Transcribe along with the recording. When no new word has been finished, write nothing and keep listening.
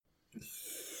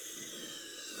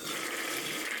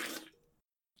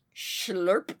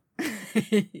Slurp.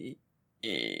 I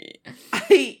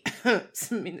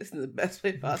mean this in the best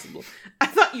way possible. I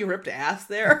thought you ripped ass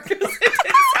there because it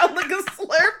didn't sound like a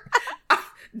slurp.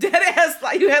 Dead ass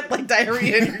thought you had like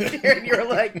diarrhea in your chair and you were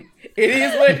like, it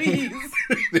is what it is.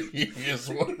 It is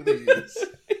what it is.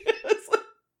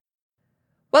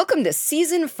 Welcome to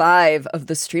Season 5 of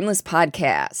the Streamless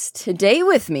Podcast. Today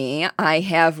with me, I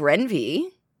have Renvi.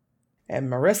 And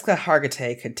Mariska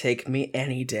Hargitay could take me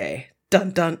any day.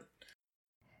 Dun dun.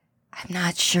 I'm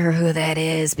not sure who that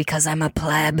is because I'm a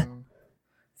pleb.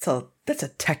 So that's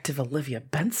Detective Olivia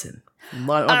Benson.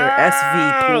 Not under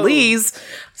SV, please.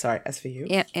 Sorry, SVU.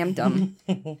 Yeah, I'm dumb.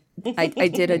 I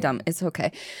did a dumb. It's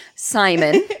okay.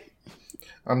 Simon.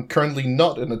 I'm currently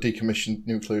not in a decommissioned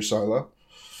nuclear silo.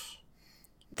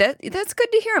 That's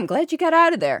good to hear. I'm glad you got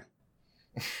out of there.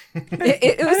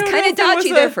 It was kind of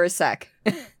dodgy there for a sec.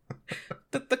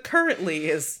 The currently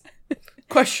is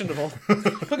questionable.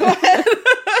 But go ahead.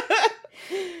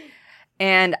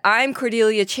 And I'm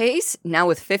Cordelia Chase, now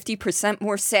with 50%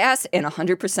 more sass and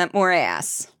 100% more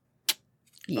ass.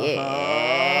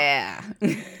 Yeah.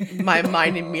 My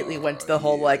mind immediately went to the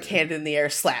whole like hand in the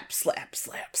air, slap, slap,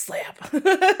 slap, slap.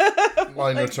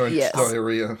 Mine returned to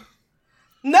diarrhea.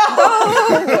 No!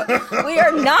 We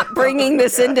are not bringing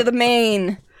this into the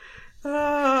main.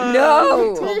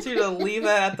 No. I told you to leave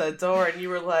that at the door, and you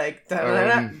were like,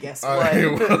 da-da-da-da. Guess what? I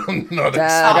will not Da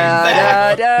accept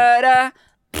that. da da da.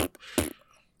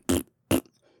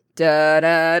 Da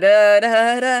da da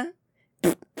da da.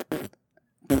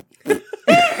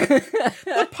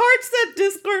 The parts that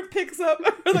Discord picks up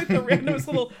are like the randomest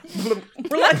little.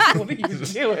 We're like, what are you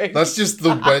doing? That's just the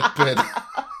wet bit.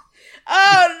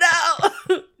 Oh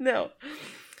no, no.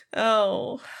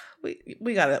 Oh,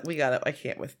 we got it. We got it. I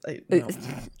can't with. No.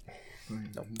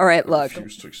 All right, I look.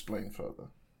 refuse to explain further.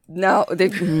 No, they.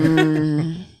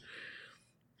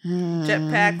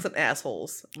 Jetpacks and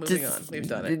assholes. Moving on. We've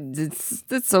done it.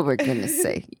 That's all we're gonna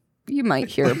say. You might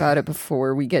hear about it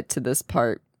before we get to this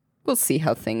part. We'll see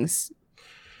how things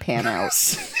pan out.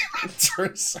 It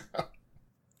turns out.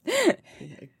 Oh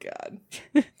my god.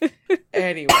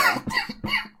 Anyway,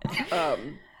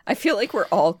 I feel like we're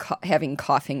all having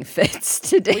coughing fits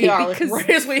today. we are because right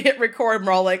as we hit record.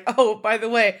 We're all like, "Oh, by the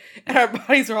way," and our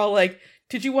bodies are all like,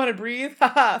 "Did you want to breathe?"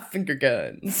 Haha, finger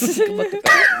guns. Look at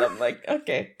that. And I'm like,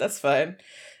 "Okay, that's fine.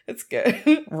 It's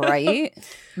good." right?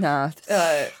 Nah.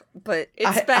 But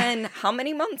it's been how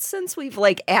many months since we've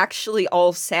like actually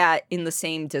all sat in the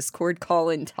same Discord call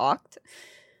and talked?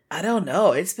 I don't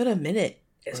know. It's been a minute.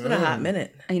 It's been a hot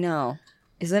minute. I know.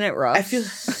 Isn't it rough? I feel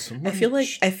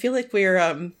like we're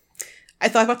I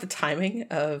thought about the timing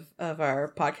of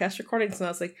our podcast recordings and I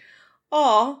was like,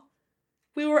 "Oh,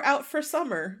 we were out for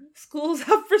summer. School's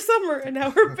out for summer and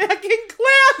now we're back in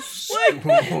class." Like,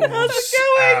 how's it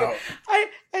going? Out.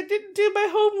 I didn't do my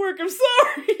homework. I'm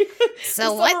sorry. So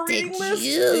The what summer did reading list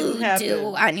you didn't happen.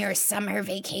 do on your summer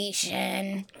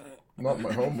vacation? Not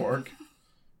my homework.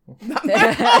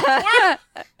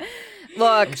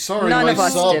 Look, I'm sorry, none my of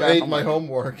us sob did our ate my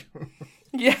homework. homework.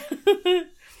 Yeah.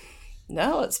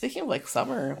 No, speaking of like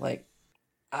summer, like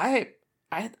I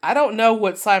don't know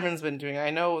what Simon's been doing.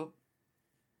 I know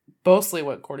mostly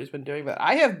what Cordy's been doing, but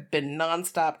I have been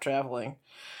nonstop traveling.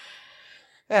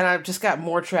 And I've just got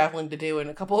more traveling to do in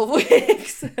a couple of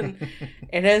weeks. And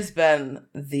it has been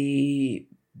the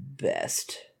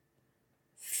best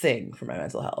thing for my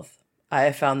mental health. I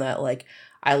have found that like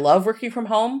I love working from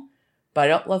home, but I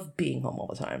don't love being home all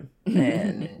the time.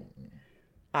 And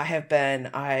I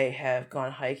have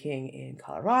gone hiking in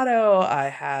Colorado. I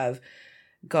have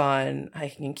gone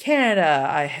hiking in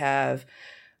Canada.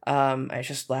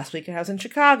 Last weekend I was in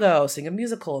Chicago singing a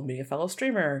musical and meeting a fellow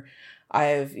streamer.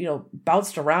 I've,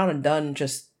 bounced around and done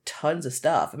just tons of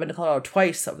stuff. I've been to Colorado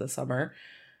twice over the summer.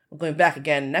 I'm going back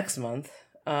again next month.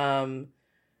 I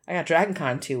got Dragon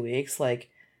Con 2 weeks. Like,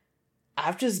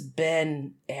 I've just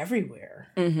been everywhere.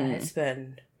 Mm-hmm. And it's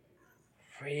been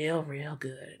real, real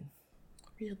good.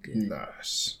 Real good.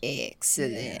 Nice.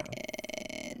 Excellent.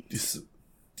 This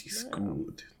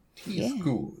good. Yeah. He's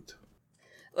good.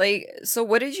 Like, so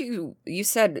what did you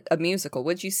said a musical.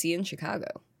 What did you see in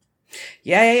Chicago?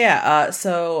 Yeah.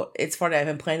 So it's funny. I've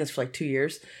been playing this for like 2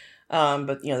 years.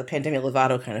 But the pandemic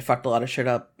Lovato kind of fucked a lot of shit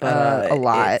up. But a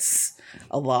lot. It's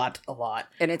a lot.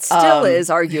 And it still is,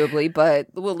 arguably, but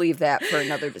we'll leave that for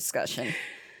another discussion.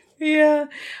 Yeah.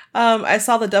 I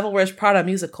saw the Devil Wears Prada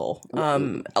musical.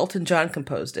 Elton John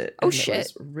composed it. Oh, and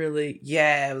shit. It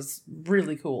was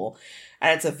really cool.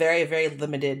 And it's a very, very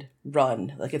limited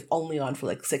run. Like, it's only on for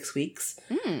like 6 weeks.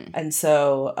 And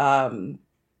so,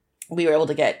 we were able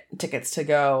to get tickets to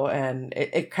go, and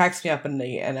it cracks me up.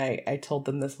 And I told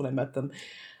them this when I met them.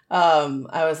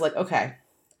 I was like, okay,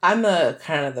 I'm the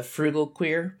kind of the frugal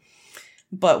queer,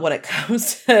 but when it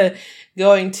comes to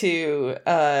going to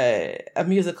a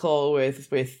musical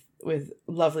with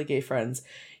lovely gay friends,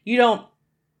 they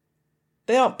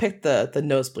don't pick the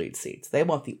nosebleed seats. They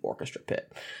want the orchestra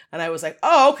pit. And I was like,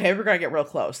 oh, okay, we're going to get real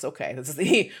close. Okay, this is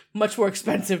the much more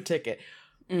expensive ticket.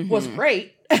 Mm-hmm. Was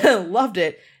great. Loved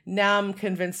it. Now I'm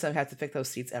convinced I have to pick those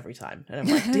seats every time. And I'm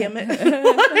like, damn it. I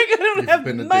don't have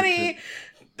money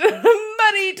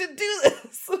to do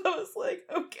this. So I was like,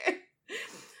 okay.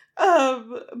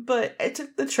 But I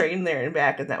took the train there and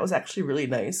back, and that was actually really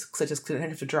nice because I just didn't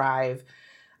have to drive.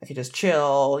 I could just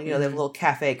chill. They have a little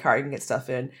cafe cart you can get stuff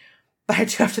in. But I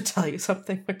do have to tell you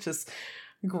something, which is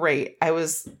great. I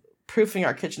was proofing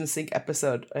our kitchen sink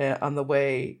episode on the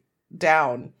way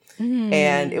down,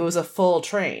 and it was a full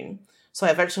train. So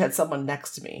I eventually had someone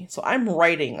next to me. So I'm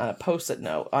writing on a Post-it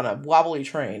note on a wobbly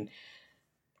train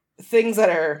things that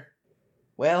are,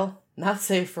 well, not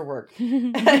safe for work.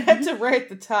 And I had to write at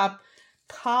the top,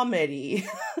 comedy.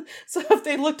 So if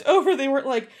they looked over, they weren't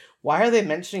like, why are they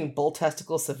mentioning bull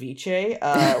testicle ceviche?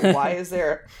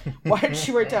 Why did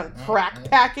she write down crack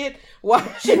packet? Why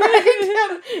did she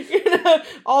write down,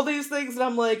 all these things? And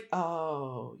I'm like,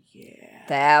 oh, yeah.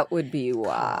 That would be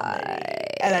why.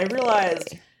 Comedy. And I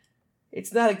realized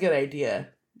it's not a good idea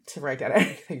to write down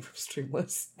anything from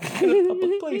Streamless in a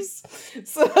public place.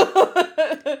 So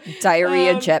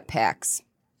diarrhea jetpacks.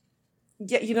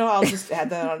 Yeah, I'll just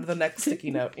add that onto the next sticky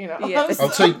note. Yes.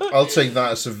 I'll take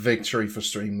that as a victory for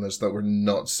Streamless that we're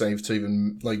not safe to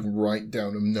even write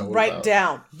down and know Write about.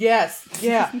 down. Yes.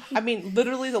 Yeah. I mean,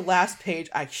 literally the last page,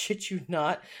 I shit you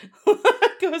not,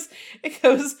 it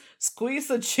goes, squeeze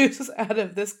the juices out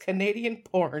of this Canadian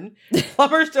porn.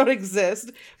 Plumbers don't exist.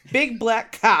 Big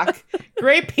black cock.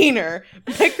 Gray peener.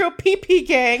 Micro PP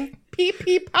gang.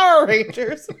 PP Power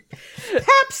Rangers,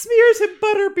 pap smears and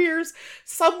butter beers.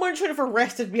 Someone should have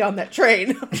arrested me on that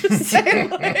train. I'm just saying,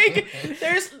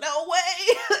 there's no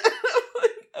way.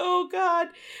 Oh God,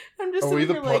 I'm just. Are we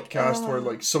the podcast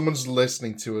where someone's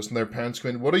listening to us and their parents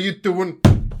going, "What are you doing?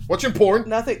 Watching porn?"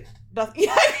 Nothing.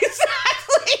 Yeah,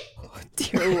 exactly. Oh,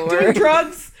 dear Lord. Doing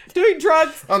drugs.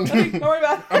 Don't worry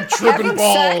about it. I'm tripping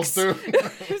balls, dude.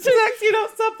 Sex,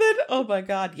 something. Oh my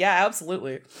God. Yeah,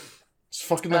 absolutely. It's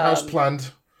fucking the house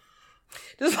planned.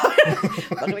 Just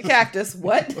fucking a cactus.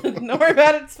 What? Don't worry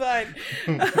about it. It's fine.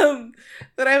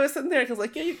 But I was sitting there because,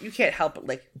 you can't help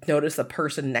but notice the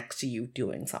person next to you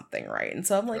doing something, right? And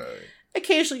so I'm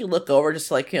occasionally you look over just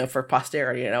for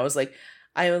posterity. And I was like,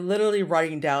 I am literally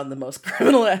writing down the most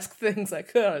criminal-esque things I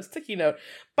could on a sticky note.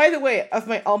 By the way, of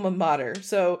my alma mater.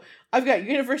 So I've got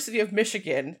University of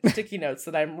Michigan sticky notes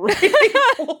that I'm writing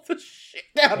all the shit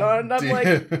down on. And I'm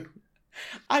like,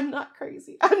 I'm not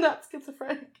crazy. I'm not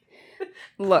schizophrenic.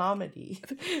 Look, comedy.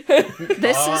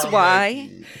 This is why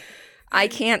I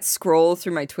can't scroll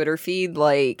through my Twitter feed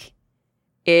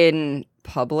in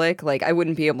public. I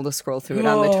wouldn't be able to scroll through it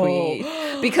on the tweet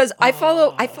because I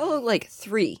follow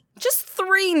three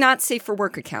not safe for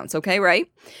work accounts. Okay,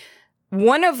 right?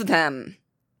 One of them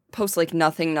posts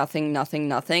nothing,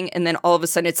 and then all of a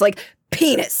sudden it's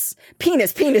penis,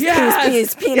 penis,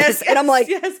 yes! Yes, and I'm like,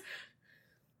 yes.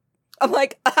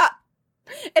 ah.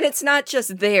 And it's not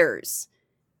just theirs.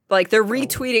 They're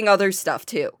retweeting other stuff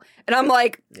too. And I'm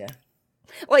like, yeah.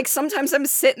 Sometimes I'm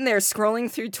sitting there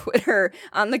scrolling through Twitter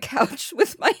on the couch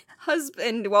with my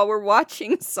husband while we're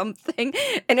watching something.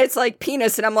 And it's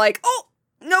penis. And I'm like, oh,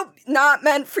 nope, not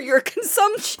meant for your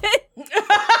consumption.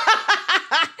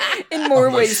 In more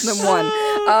ways than one.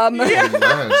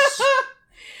 Yes.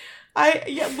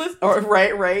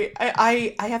 Right.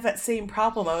 I have that same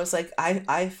problem. I was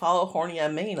I follow Horny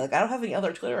on Maine. I don't have any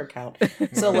other Twitter account.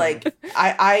 So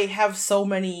I have so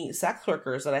many sex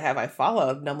workers that I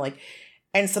follow, and I'm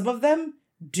and some of them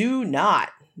do not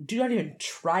even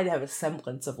try to have a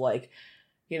semblance of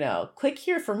click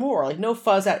here for more. No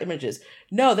fuzz out images.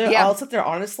 No, they're all sit there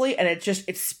honestly, and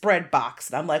it's spread box.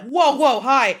 And I'm like, whoa,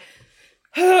 hi.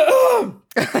 Make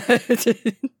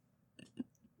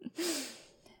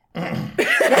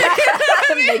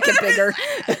it bigger.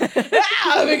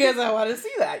 Because I want to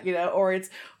see that, or it's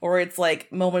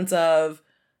moments of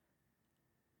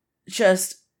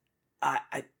just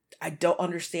I don't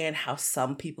understand how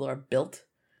some people are built.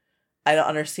 I don't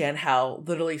understand how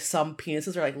literally some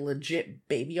penises are legit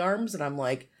baby arms, and I'm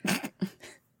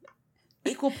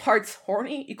equal parts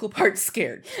horny, equal parts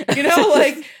scared.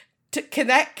 Can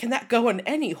that go in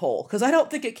any hole? Because I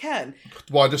don't think it can.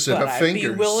 Why does it have fingers?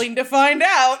 I'd be willing to find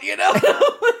out,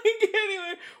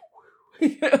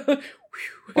 Anyway.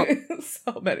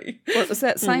 So many. What was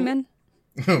that, Simon?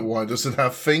 Why does it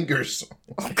have fingers?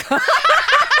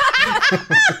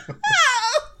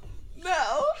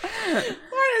 No.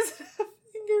 Why does it have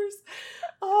fingers?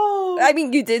 Oh. I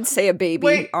mean, you did say a baby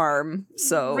Wait. arm,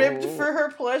 so Ribbed for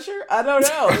her pleasure? I don't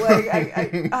know. Like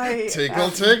I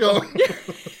Tickle.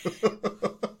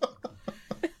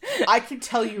 I can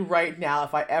tell you right now,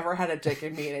 if I ever had a dick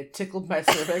in me and it tickled my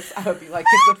cervix, I would be like,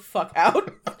 get the fuck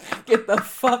out. Get the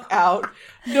fuck out.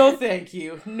 No, thank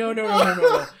you. No.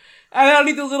 And I don't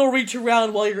need the little reach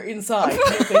around while you're inside. No,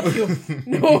 thank you.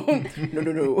 No.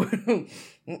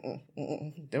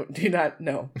 Do not,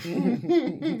 no.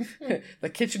 The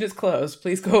kitchen is closed.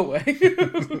 Please go away.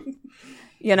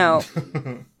 you know.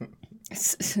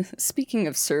 Speaking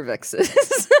of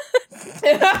cervixes,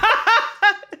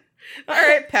 all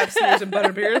right, pap smears and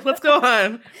butterbeer. Let's go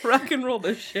on. Rock and roll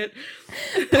this shit.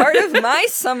 part of my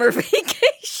summer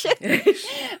vacation,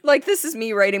 like this is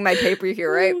me writing my paper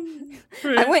here, right?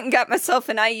 I went and got myself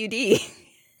an IUD.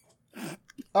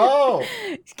 Oh,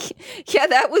 Yeah,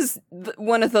 that was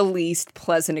one of the least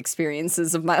pleasant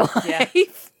experiences of my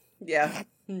life. Yeah.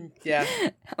 I'm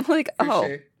like, For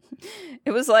sure.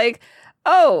 It was like,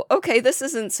 oh, okay, this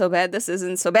isn't so bad. This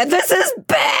isn't so bad. This is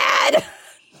bad.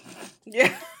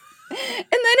 Yeah. And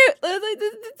then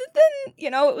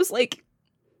it was like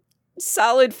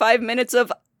solid 5 minutes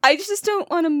of, I just don't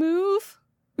want to move.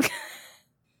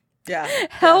 Yeah.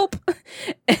 Help.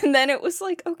 And then it was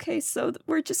like, okay, so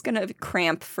we're just going to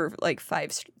cramp for like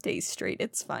 5 days straight.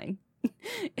 It's fine.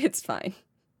 It's fine.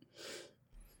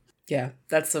 Yeah.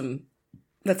 That's some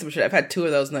shit. I've had 2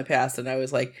 of those in the past, and I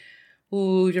was like,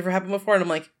 ooh, did it ever happen before? And I'm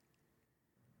like,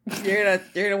 you're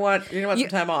gonna want some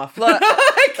time off. Like,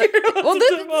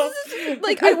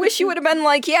 I wish you would have been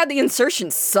like, yeah, the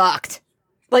insertion sucked.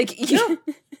 Like,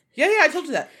 Yeah, I told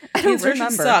you that. I The don't insertion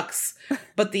remember. sucks,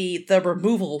 but the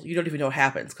removal, you don't even know what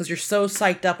happens because you're so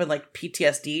psyched up and like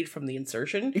PTSD'd from the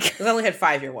insertion. Because I only had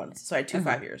 5-year ones, so I had 2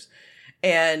 5 years.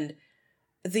 And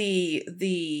the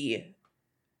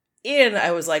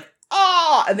I was like,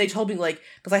 oh, and they told me like,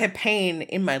 because I had pain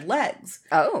in my legs.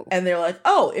 Oh. And they're like,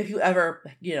 oh, if you ever,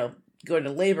 go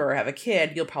into labor or have a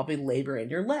kid, you'll probably labor in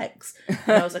your legs.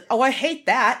 And I was like, oh, I hate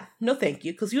that. No, thank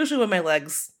you. Because usually with my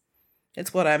legs,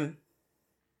 it's what I'm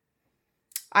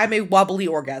a wobbly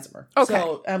orgasmer. Okay.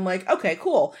 So I'm like, okay,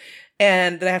 cool.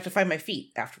 And then I have to find my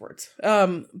feet afterwards.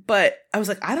 But I was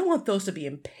like, I don't want those to be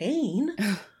in pain.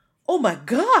 Oh my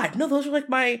God. No, those are like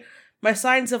my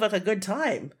signs of like a good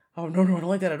time. Oh, no, I don't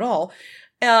like that at all.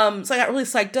 So I got really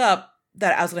psyched up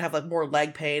that I was going to have like more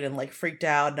leg pain and like freaked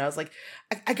out. And I was like,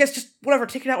 I guess just whatever,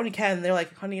 take it out when you can. And they're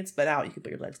like, honey, it's been out. You can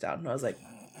put your legs down. And I was like,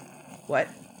 what?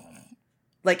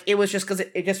 Like, it was just because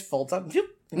it just folds up and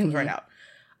comes right out.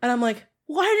 And I'm like,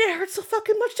 why did it hurt so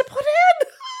fucking much to put in?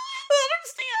 I don't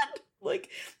understand. Like,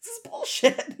 this is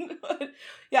bullshit.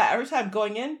 Yeah, every time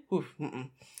going in,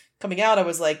 coming out, I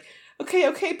was like,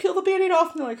 okay, peel the Band-Aid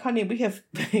off. And they're like, honey,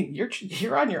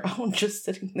 you're on your own just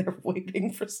sitting there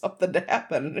waiting for something to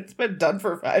happen. And it's been done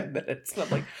for 5 minutes. And I'm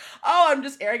like, oh, I'm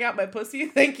just airing out my pussy?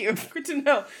 Thank you. Good to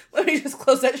know. Let me just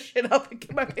close that shit up and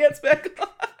get my pants back on.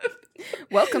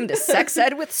 Welcome to Sex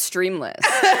Ed with Streamless.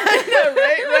 I know,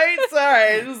 right?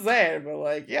 Sorry, I'm just saying. But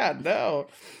like, yeah, no.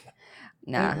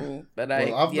 Nah. Mm-mm. But I've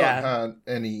not had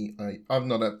any. I've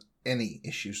not had any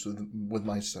issues with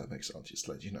my cervix. I'll just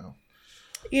let you know.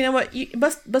 You know what? It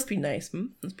must be nice.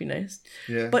 Must be nice.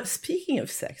 Yeah. But speaking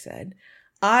of sex ed,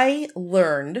 I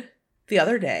learned the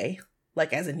other day,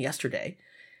 like as in yesterday,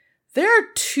 there are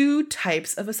 2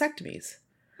 types of vasectomies.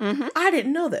 Mm-hmm. I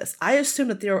didn't know this. I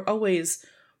assumed that they were always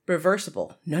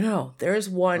reversible. No. There is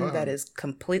one that is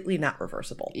completely not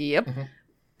reversible. Yep. Mm-hmm.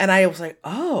 And I was like,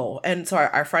 oh. And so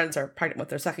our friends are pregnant with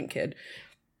their second kid.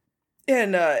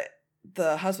 And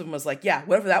the husband was like, yeah,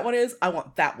 whatever that one is, I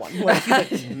want that one. Like,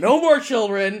 he's like, no more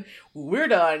children. We're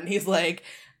done. He's like,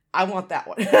 I want that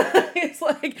one. It's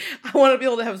like, I want to be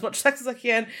able to have as much sex as I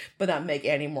can, but not make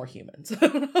any more humans.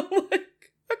 I'm like,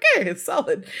 okay, it's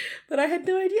solid. But I had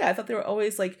no idea. I thought they were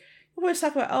always like, you always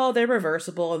talk about, oh, they're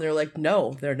reversible. And they're like,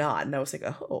 no, they're not. And I was like,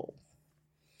 oh.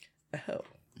 So,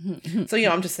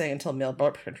 I'm just saying until male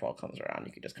birth control comes around,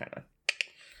 you could just kind of,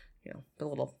 put a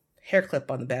little hair clip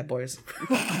on the bad boys.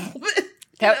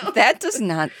 That does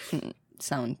not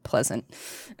sound pleasant.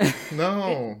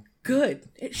 No, Good.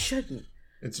 It shouldn't.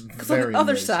 it's Because very. on the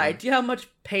other amazing. side, do you know how much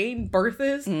pain birth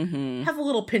is? Mm-hmm. Have a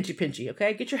little pinchy,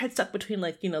 okay? Get your head stuck between,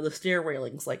 like, the stair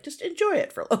railings. Like, just enjoy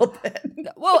it for a little bit.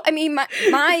 Well, I mean,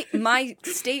 my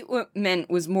statement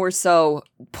was more so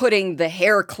putting the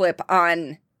hair clip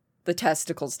on the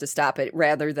testicles to stop it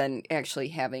rather than actually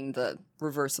having the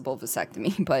reversible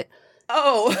vasectomy. But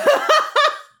Oh.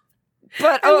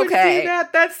 But I wouldn't okay. do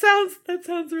that. That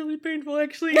sounds really painful,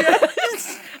 actually. Yeah.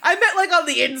 I meant like on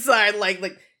the inside, like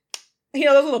you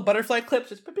know those little butterfly clips,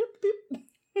 just boop, boop,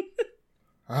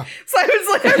 boop. Simon's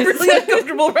like, I'm really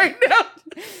uncomfortable right now.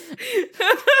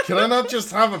 Can I not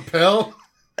just have a pill?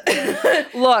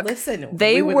 Look, Listen,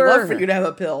 they we would were love for you to have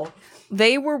a pill.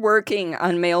 They were working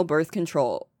on male birth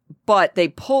control, but they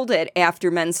pulled it after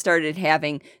men started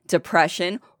having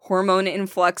depression, hormone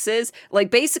influxes, like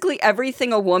basically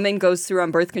everything a woman goes through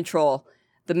on birth control.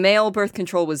 The male birth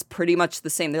control was pretty much the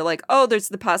same. They're like, oh, there's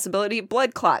the possibility of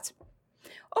blood clots.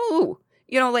 Oh,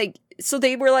 you know, like, so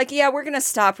they were like, yeah, we're going to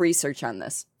stop research on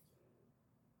this.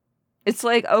 It's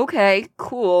like, okay,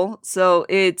 cool. So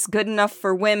it's good enough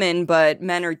for women, but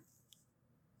men are,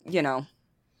 you know,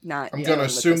 not. I'm going to dealing with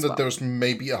assume this that well. there's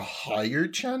maybe a higher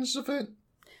chance of it.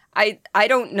 I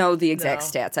don't know the exact No.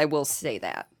 stats. I will say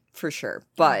that for sure.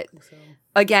 But So,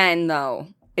 again, though,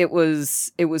 it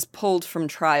was pulled from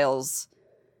trials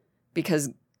because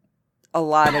a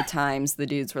lot of times the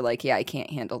dudes were like, yeah, I can't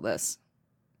handle this.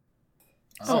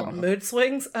 Oh. mood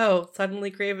swings. Oh,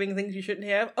 suddenly craving things you shouldn't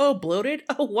have. Oh, bloated.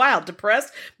 Oh, wow,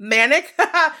 depressed, manic.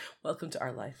 Welcome to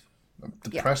our life.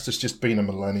 Depressed is just being a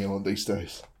millennial these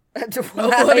days. I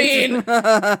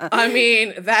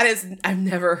mean, that is. I've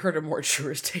never heard a more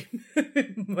true statement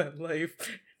in my life.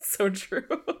 It's so true.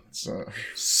 It's a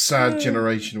sad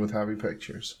generation with happy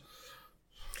pictures.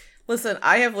 Listen,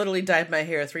 I have literally dyed my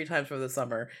hair 3 times for the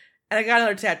summer, and I got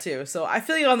another tattoo. So I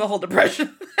feel you on the whole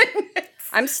depression thing.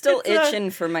 I'm still It's, itching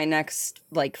for my next,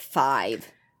 like, 5.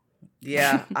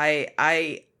 Yeah,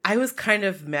 I was kind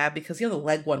of mad because the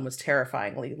leg one was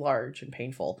terrifyingly large and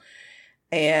painful,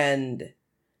 and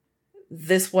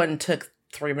this one took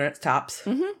 3 minutes tops,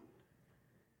 Mm-hmm.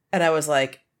 and I was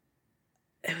like,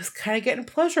 it was kind of getting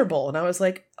pleasurable, and I was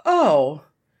like, oh,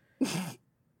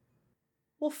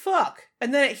 well, fuck,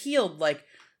 and then it healed like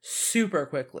super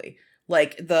quickly.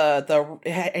 Like I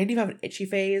didn't even have an itchy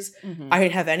phase. Mm-hmm. I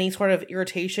didn't have any sort of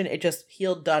irritation. It just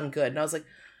healed done good. And I was like,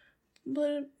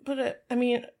 but I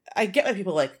mean, I get why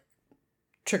people like,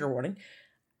 trigger warning,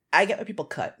 I get why people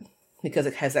cut because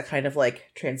it has that kind of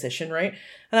like transition, right?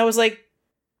 And I was like,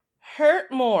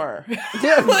 hurt more. Like,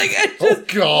 I just, Oh,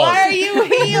 God. why are you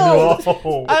healed?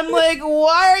 No. I'm like,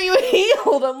 why are you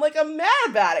healed? I'm like, I'm mad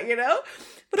about it, you know?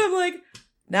 But I'm like,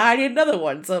 now I need another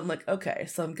one. So I'm like, okay,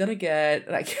 so I'm gonna get,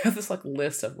 and I have this like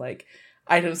list of like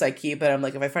items I keep, and I'm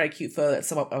like, if I find a cute photo that's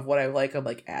some of what I like, I'm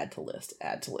like, add to list,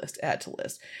 add to list, add to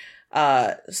list.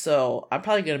 So I'm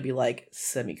probably gonna be like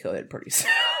semi-coded pretty soon.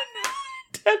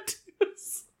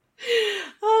 Tattoos.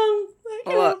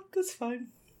 Look. That's fine.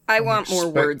 I want more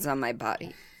Respect- words on my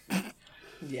body.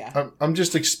 Yeah. I'm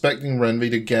just expecting Renvi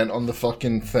to get on the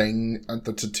fucking thing at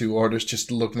the tattoo artist,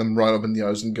 just looking them right up in the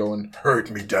eyes and going,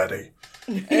 hurt me, daddy.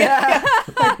 Yeah.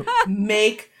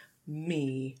 Make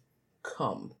me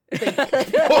come. That's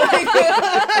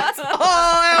all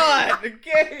I want.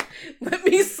 Okay, let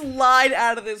me slide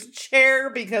out of this chair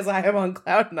because I am on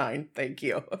cloud 9. Thank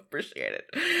you, appreciate it.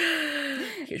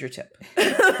 Here's your tip.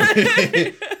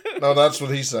 No, that's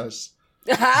what he says.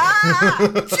 Just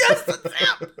a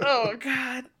tip. Oh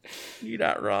God, you're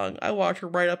not wrong. I walked her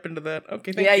right up into that.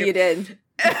 Okay, thank Yeah, you. you did.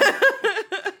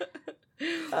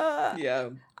 Yeah.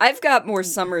 I've got more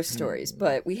summer stories,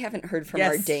 but we haven't heard from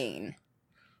our Yes. Dane.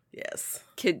 Yes.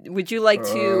 Would you like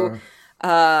to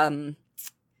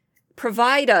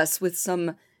provide us with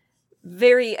some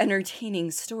very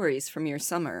entertaining stories from your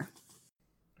summer?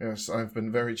 Yes, I've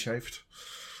been very chafed.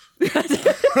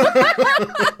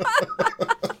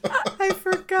 I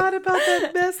forgot about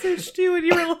that message too, and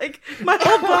you were like, my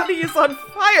whole body is on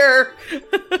fire.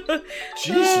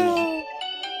 Jesus.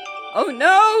 Oh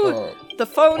no! The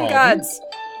phone pardon? gods.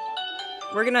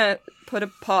 We're gonna put a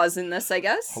pause in this, I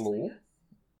guess. Hello?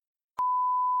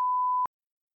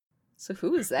 So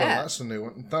who is Well, that? that's a new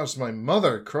one. That was my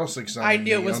mother cross-examining I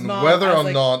knew it me was on Mom. whether I was or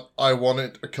like- not I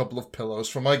wanted a couple of pillows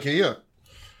from IKEA.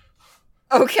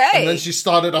 Okay. And then she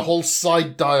started a whole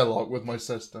side dialogue with my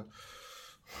sister.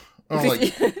 I'm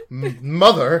like,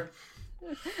 Mother?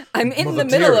 I'm in Mother the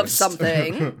middle of dearest."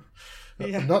 something.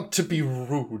 Yeah. Not to be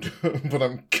rude, but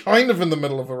I'm kind of in the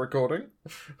middle of a recording.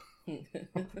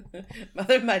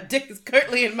 Mother, my dick is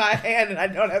currently in my hand, and I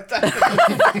don't have time.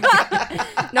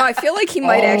 No, I feel like he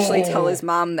might actually tell his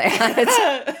mom that.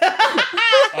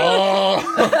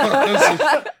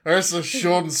 Oh, there's a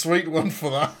short and sweet one for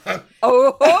that.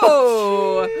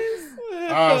 Oh.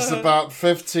 I was about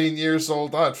 15 years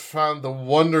old. I'd found the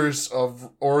wonders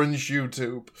of Orange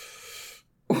YouTube.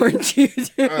 Orange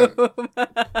YouTube.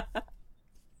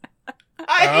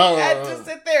 I had to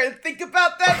sit there and think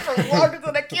about that for longer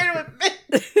than I can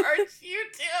with Orange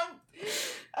YouTube.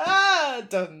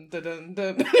 Dun dun dun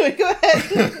dun. Anyway, go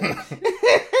ahead.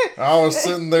 I was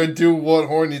sitting there doing what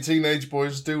horny teenage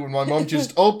boys do, and my mom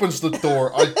just opens the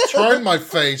door. I turn my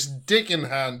face, dick in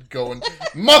hand, going,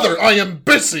 "Mother, I am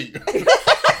busy."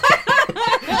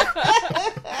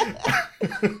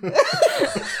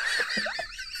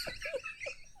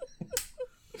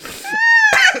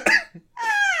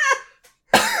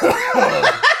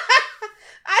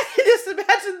 I can just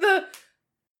imagine the.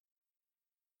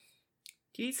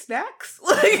 Do you eat snacks?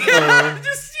 Like,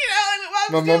 just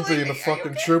My mom being a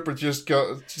fucking trooper just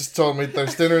told me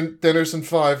there's dinner's in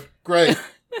 5. Great.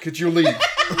 Could you leave?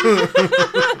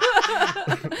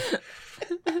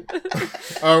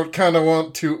 I kind of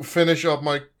want to finish up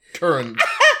my current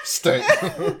state.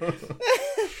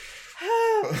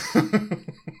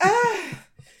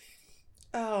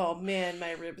 Oh man,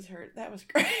 my ribs hurt. That was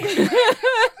great.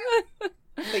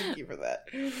 Thank you for that.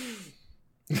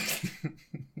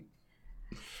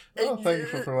 Oh, thank you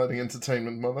for providing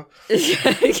entertainment, Mother.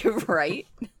 You're right.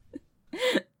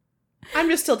 I'm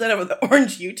just still dead over the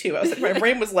orange YouTube. I was like, my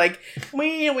brain was like,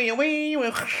 wee, wee, wee,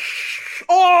 wee.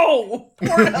 Oh,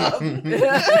 Pornhub.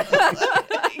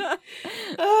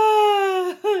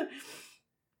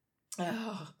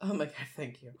 Oh my god,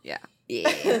 thank you. Yeah.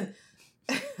 Yeah.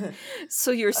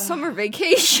 So your summer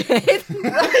vacation.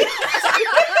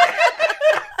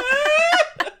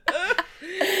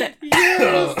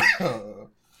 Yes.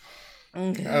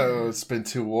 Oh, it's been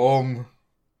too warm.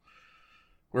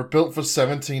 We're built for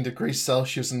 17 degrees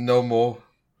Celsius and no more.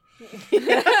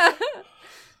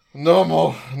 No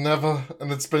more, never.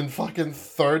 And it's been fucking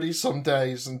 30 some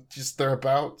days and just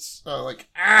thereabouts. Like,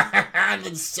 and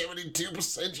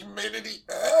 72% humidity.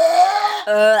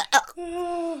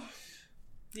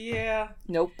 Yeah.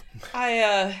 Nope.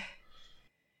 I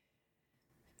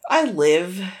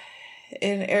live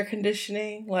in air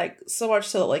conditioning, like so much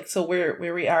so, like, so where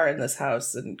we are in this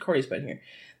house, and Corey's been here.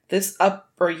 This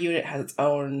upper unit has its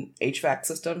own HVAC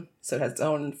system, so it has its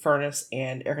own furnace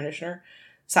and air conditioner,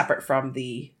 separate from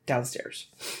the downstairs.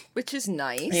 Which is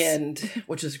nice. And,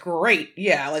 which is great.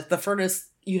 Yeah, like the furnace,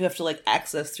 you have to like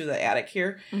access through the attic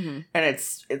here, and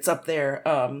it's up there.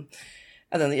 And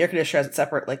then the air conditioner has a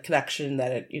separate like connection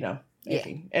that it,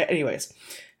 anyways.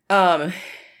 And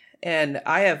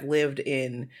I have lived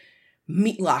in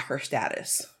meat locker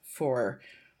status for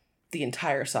the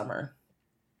entire summer.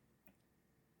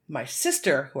 My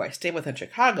sister, who I stay with in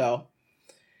Chicago,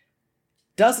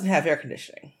 doesn't have air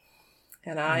conditioning.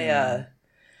 And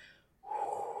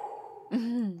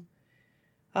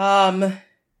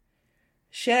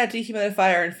she had a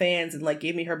dehumidifier and fans and like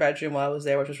gave me her bedroom while I was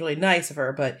there, which was really nice of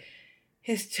her, but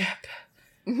his job.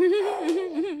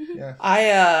 Yeah.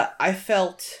 I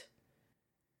felt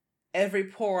every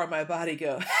pore on my body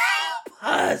go, help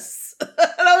us. And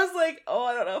I was like, oh,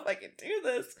 I don't know if I can do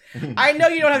this. I know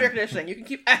you don't have air conditioning. You can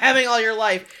keep having all your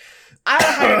life. I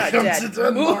don't know how you're not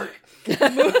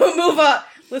dead. Move up.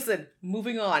 Listen,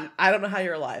 moving on. I don't know how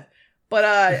you're alive.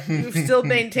 But you've still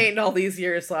maintained all these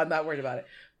years, so I'm not worried about it.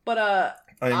 But I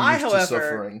used to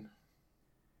suffering.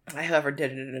 However,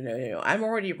 no. I'm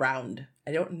already round.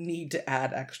 I don't need to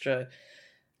add extra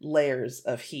layers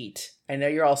of heat. I know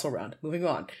you're also round. Moving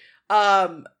on.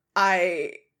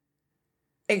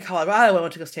 In Colorado, I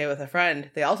went to go stay with a friend.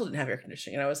 They also didn't have air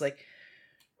conditioning. And I was like,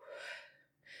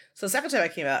 so the second time I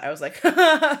came out, I was like,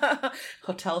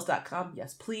 hotels.com,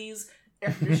 yes, please.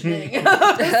 Air conditioning.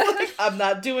 Like, I'm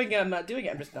not doing it. I'm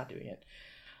just not doing it.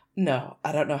 No,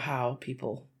 I don't know how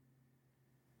people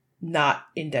not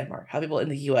in Denmark, how people in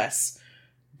the US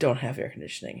don't have air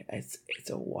conditioning. It's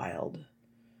a wild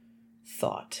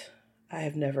thought. I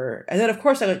have never, and then of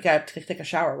course I got to take a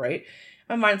shower, right?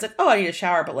 My mind's like, oh, I need a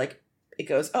shower, but like it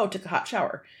goes, oh, took a hot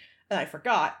shower. And I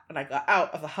forgot, and I got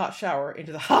out of the hot shower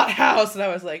into the hot house, and I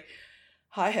was like,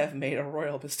 I have made a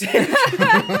royal mistake.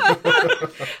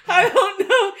 I don't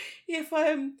know if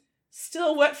I'm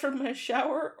still wet from my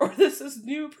shower or this is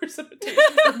new precipitation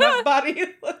from my body.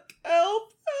 Like,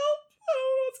 help. I don't know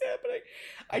what's happening.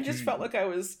 I just felt like I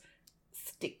was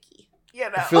sticky. You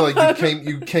know? I feel like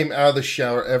you came out of the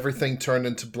shower, everything turned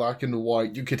into black and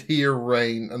white. You could hear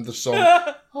rain and the song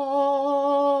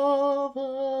Ave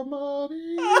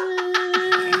Maria.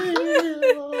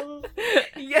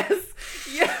 Yes.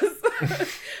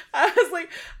 I was like,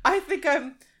 I think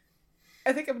I'm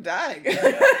dying.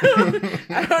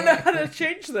 I don't know how to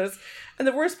change this. And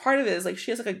the worst part of it is like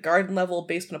she has like a garden level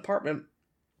basement apartment,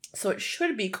 so it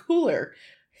should be cooler.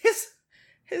 His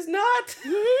not.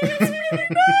 It's really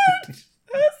not.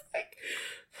 I was like,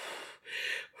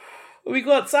 we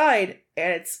go outside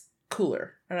and it's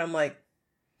cooler, and I'm like,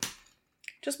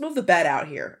 just move the bed out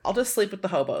here. I'll just sleep with the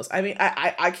hobos. I mean,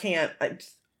 I can't.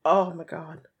 Oh my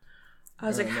god. I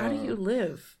was like, And, how do you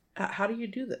live? How do you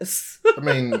do this? I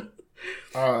mean,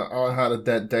 I had a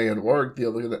dead day at work the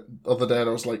other day, and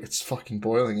I was like, it's fucking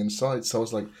boiling inside. So I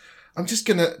was like, I'm just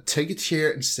gonna take a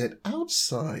chair and sit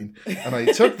outside. And I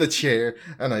took the chair,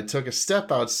 and I took a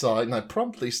step outside, and I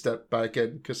promptly stepped back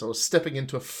in because I was stepping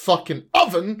into a fucking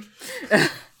oven.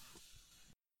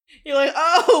 You're like,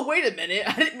 oh, wait a minute.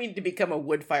 I didn't mean to become a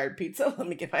wood-fired pizza. Let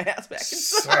me get my ass back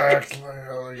inside. Exactly.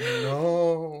 Like,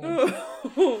 no.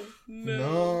 Oh,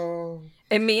 No.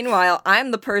 And meanwhile, I'm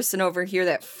the person over here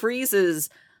that freezes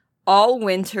all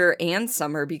winter and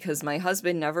summer because my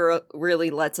husband never really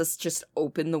lets us just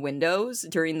open the windows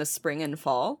during the spring and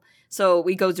fall. So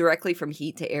we go directly from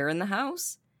heat to air in the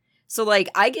house. So, like,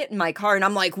 I get in my car and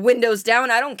I'm like, windows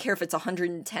down. I don't care if it's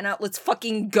 110 out. Let's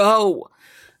fucking go.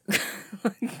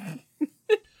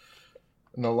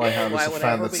 And all I have is Why a would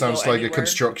fan ever that we sounds go like a anywhere?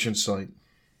 construction site.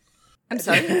 I'm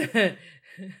sorry.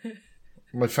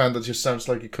 My fan that just sounds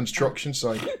like a construction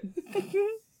site.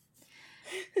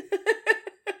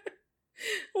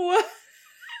 What?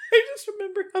 I just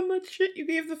remember how much shit you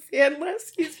gave the fan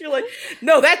last season. You're like,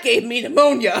 no, that gave me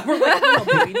pneumonia. We're like, no,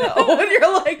 baby, no. And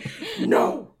you're like,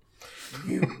 no,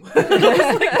 you. I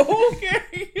was like,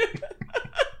 okay.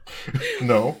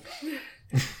 No.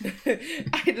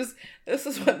 This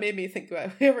is what made me think about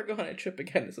if we ever go on a trip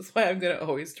again, this is why I'm going to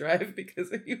always drive,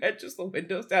 because if you had just the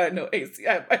windows down and no AC,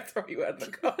 I might throw you out of the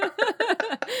car.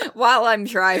 While I'm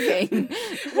driving.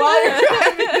 While you're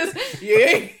driving, just,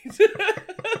 yay.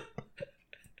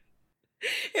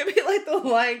 It'd be like the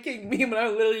Lion King meme, and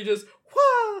I'm literally just,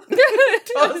 wah,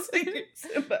 tossing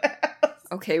Simba out.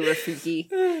 Okay,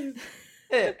 Rafiki.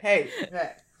 Hey.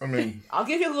 I mean, I'll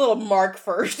give you a little mark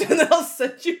first, and then I'll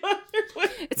send you on your way.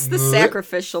 It's the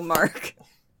sacrificial mark.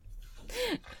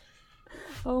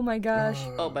 Oh my gosh.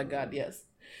 Oh my god, yes.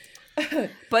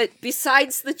 But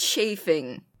besides the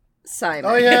chafing, Simon.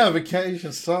 oh yeah,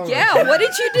 vacation summer. Yeah, what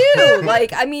did you do?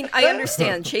 Like, I mean, I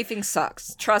understand chafing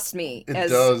sucks. Trust me. It as,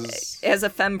 does. As a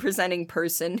femme presenting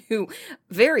person who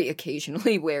very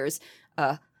occasionally wears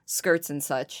skirts and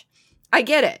such, I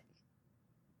get it.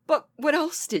 But what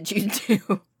else did you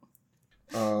do?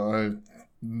 I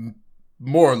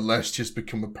more or less just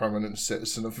become a permanent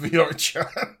citizen of VR chat.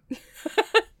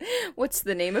 What's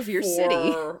the name of your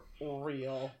city? For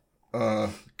real.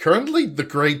 Currently the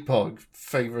Great Pug,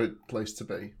 favorite place to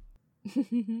be.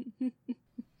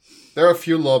 There are a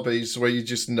few lobbies where you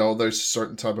just know there's a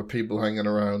certain type of people hanging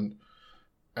around,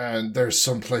 and there's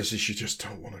some places you just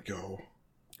don't want to go.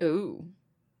 Ooh.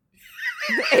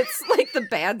 It's like the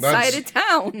bad That's- side of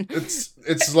town.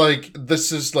 It's like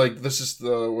this is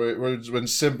the where when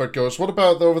Simba goes, what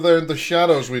about over there in the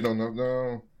shadows? We don't know.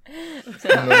 No.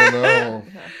 No.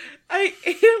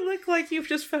 You look like you've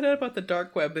just found out about the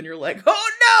dark web, and you're like,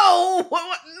 oh no!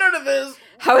 What? None of this!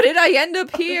 How did I end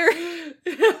up here?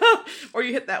 Or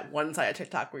you hit that one side of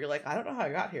TikTok where you're like, I don't know how I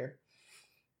got here.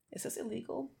 Is this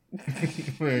illegal?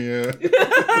 Yeah.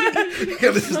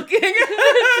 Keep looking.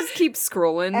 Just keep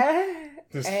scrolling.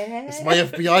 Is my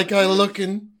FBI guy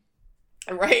looking?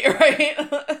 Right.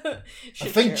 I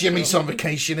think Jimmy's on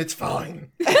vacation. It's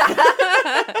fine.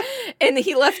 And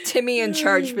he left Timmy in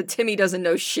charge, but Timmy doesn't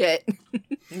know shit.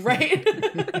 Right?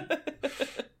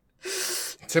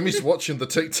 Timmy's watching the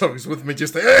TikToks with me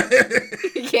just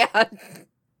Yeah.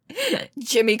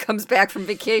 Jimmy comes back from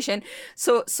vacation.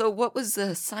 So what was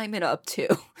Simon up to?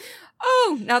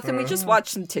 Oh, nothing. We just watched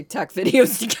some TikTok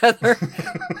videos together.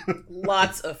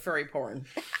 Lots of furry porn.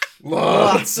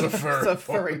 Lots of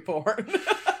furry porn.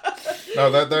 No,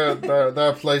 there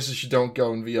are places you don't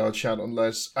go in VR chat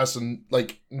unless, as in,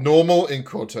 like, normal in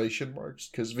quotation marks,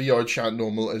 because VR chat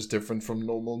normal is different from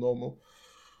normal.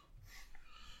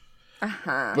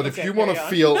 Uh-huh. But if Okay, you want to carry on.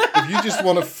 feel, if you just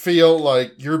want to feel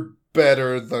like you're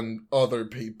better than other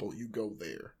people, you go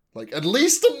there. Like, at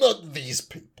least I'm not these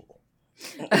people.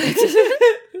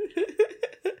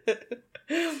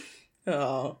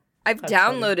 Oh. I've That's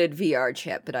downloaded VR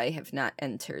chat, but I have not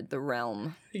entered the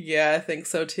realm. Yeah, I think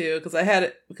so too. Because I had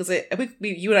it. Because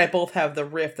you and I both have the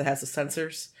Rift that has the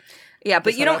sensors. Yeah,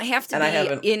 but Just you not don't up- have to and I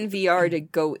haven't- be in VR to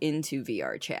go into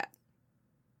VR chat.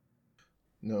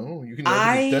 No, you can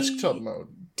open the desktop mode.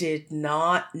 Did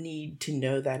not need to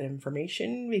know that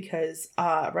information because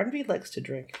Renvi likes to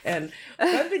drink. And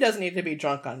Renvi doesn't need to be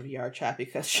drunk on VR chat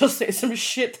because she'll say some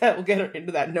shit that will get her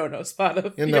into that no-no spot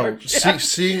of You VR know, chat.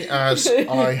 seeing as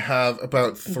I have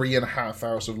about 3.5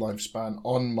 hours of lifespan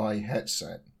on my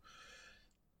headset,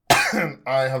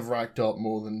 I have racked up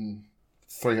more than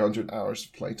 300 hours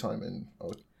of playtime in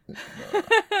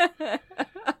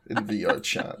VR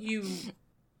chat You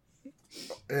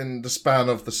in the span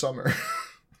of the summer.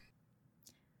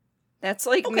 That's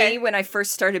like Okay. me when I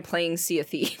first started playing Sea of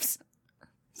Thieves.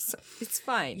 So it's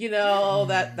fine. You know,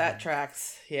 that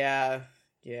tracks. Yeah.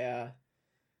 Yeah.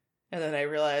 And then I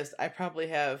realized I probably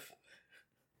have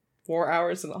 4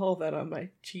 hours and all of that on my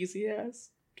cheesy ass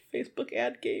Facebook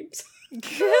ad games.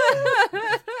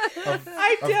 I I've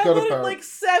got downloaded about- like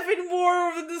 7 more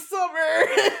over the summer.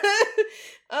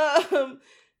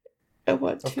 And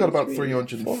what, I've 2, got about 3,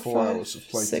 304 4, 5, hours of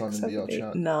playtime 6, in the 7, 8,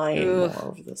 chat. 9 Ugh. more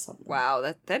over the summer.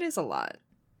 Wow, that is a lot.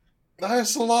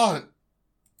 That's a lot.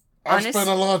 I've Honest- spent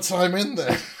a lot of time in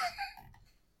there.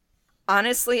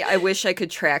 Honestly, I wish I could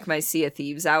track my Sea of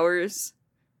Thieves hours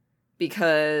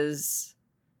because,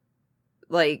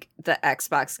 like, the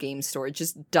Xbox Game Store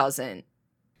just doesn't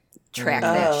track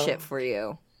that Oh. shit for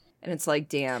you. And it's like,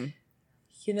 damn.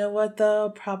 You know what,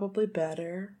 though? Probably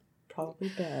better. Probably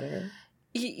better.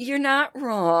 You're not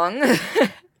wrong.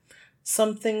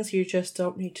 Some things you just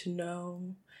don't need to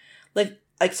know. Like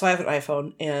so I have an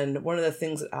iPhone, and one of the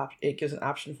things that it gives an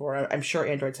option for, I'm sure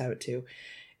Androids have it too,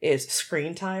 is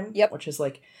screen time. Yep. Which is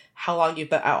like how long you've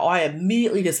been. I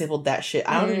immediately disabled that shit.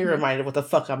 I don't need to be reminded what the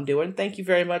fuck I'm doing. Thank you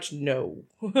very much. No.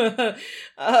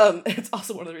 It's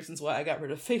also one of the reasons why I got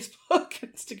rid of Facebook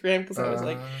and Instagram, because I was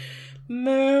like,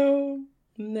 no,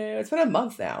 it's been a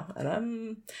month now,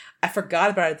 and I forgot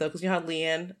about it though, because you know how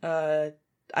Leanne,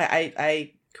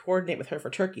 I coordinate with her for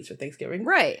turkeys for Thanksgiving,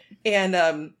 Right.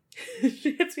 and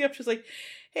she hits me up. She's like,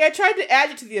 "Hey, I tried to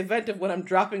add you to the event of when I'm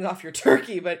dropping off your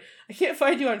turkey, but I can't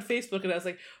find you on Facebook." And I was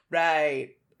like, "Right,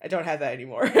 I don't have that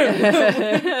anymore."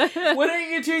 When are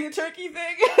you doing the turkey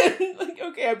thing? Like,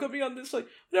 okay, I'm gonna be on this. Like,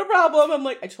 no problem. I'm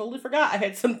like, I totally forgot. I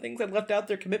had some things I left out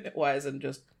there commitment wise, and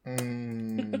just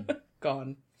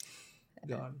gone.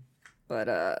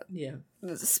 But, Yeah.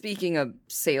 speaking of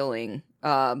sailing,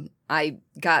 I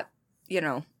got,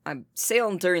 I'm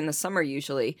sailing during the summer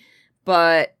usually,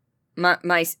 but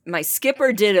my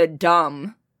skipper did a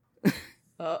dumb.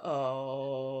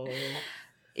 Uh-oh.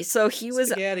 So he was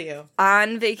Spaghetti-o.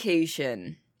 on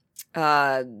vacation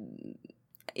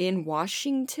in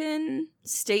Washington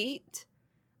State,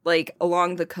 like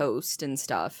along the coast and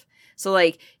stuff. So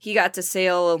like he got to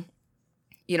sail,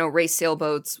 race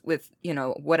sailboats with,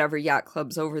 whatever yacht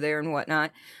clubs over there and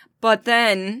whatnot. But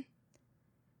then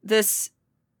this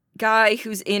guy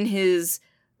who's in his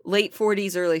late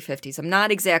 40s, early 50s, I'm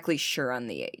not exactly sure on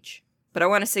the age, but I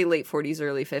want to say late 40s,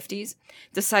 early 50s,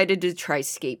 decided to try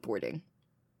skateboarding.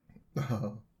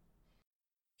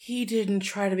 He didn't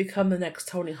try to become the next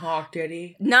Tony Hawk, did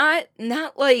he? Not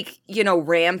like,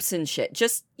 ramps and shit.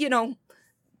 Just,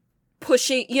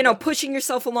 pushing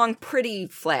yourself along pretty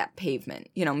flat pavement.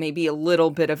 Maybe a little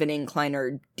bit of an incline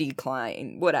or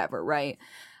decline, whatever, right?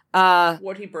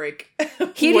 What'd he break?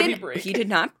 He did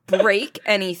not break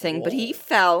anything, but he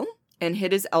fell and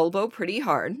hit his elbow pretty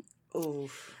hard.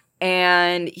 Oof.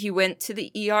 And he went to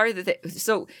the ER.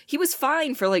 So he was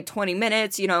fine for like 20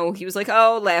 minutes. He was like,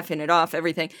 oh, laughing it off,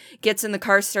 everything. Gets in the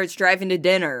car, starts driving to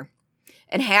dinner.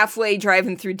 And halfway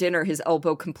driving through dinner, his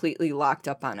elbow completely locked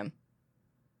up on him.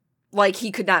 Like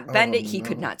he could not bend it. He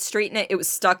could not straighten it. It was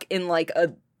stuck in like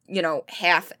a,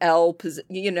 half L,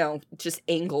 just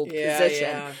angled position.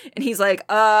 Yeah. And he's like,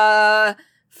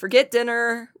 forget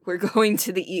dinner. We're going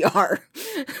to the ER.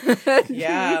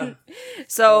 Yeah.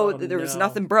 So Oh, there was no.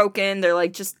 nothing broken. They're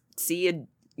like, just see a,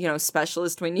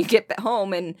 specialist when you get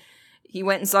home. And he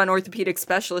went and saw an orthopedic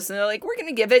specialist, and they're like, we're going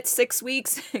to give it 6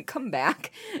 weeks and come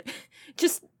back.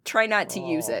 Just try not to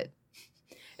use Oh. it.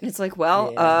 And it's like,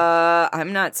 well,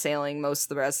 I'm not sailing most of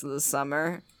the rest of the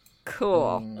summer.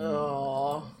 Cool.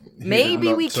 Oh.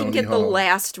 Maybe we can get the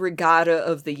last regatta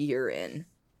of the year in.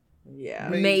 Yeah.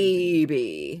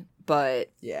 Maybe.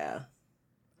 But Yeah.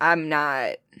 I'm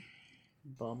not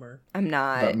Bummer. That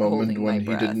moment holding when my he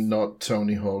breath. did not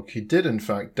Tony Hawk. He did, in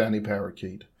fact, Danny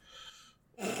Parakeet.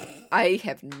 I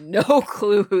have no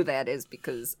clue who that is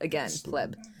because, again,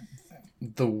 pleb.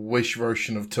 The Wish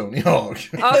version of Tony Hawk.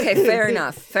 Okay, fair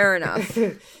enough. Fair enough.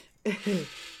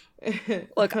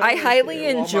 Look, I highly Walmart,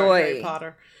 Harry enjoy.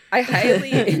 Potter. I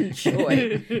highly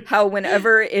enjoy how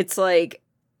whenever it's like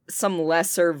some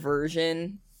lesser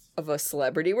version of a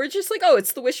celebrity, we're just like, oh,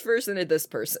 it's the Wish version of this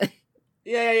person.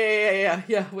 Yeah.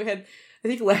 We had, I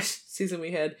think last season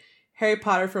we had Harry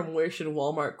Potter from Wish and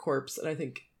Walmart Corpse, and I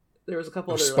think there was a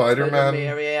couple other Spider-Man.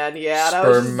 Spider-Man. Yeah, that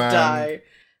was just Sperm-Man. die.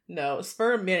 No,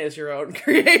 Sperm-Man is your own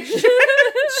creation.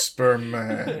 Sperm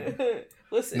Man.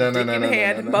 Listen, No, dick in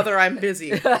hand, no. mother, I'm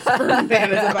busy.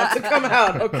 Sperm-Man is about to come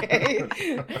out, okay?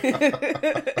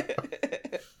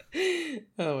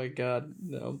 Oh my god,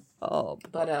 no. Oh,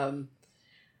 But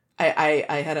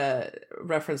I had a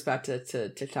reference back to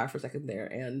TikTok for a second there,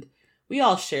 and we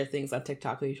all share things on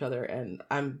TikTok with each other, and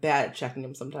I'm bad at checking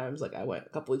them sometimes. Like, I went a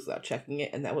couple weeks without checking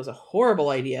it, and that was a horrible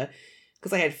idea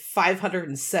because I had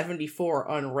 574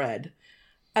 unread.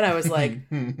 And I was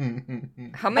like,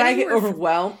 How I many get were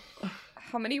overwhelmed.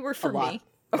 How many were for lot. me?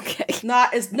 Okay.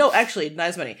 Not as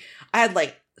many. I had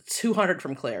like 200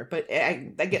 from Claire, but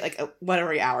I get like one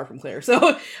every hour from Claire.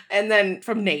 So, and then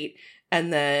from Nate,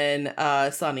 and then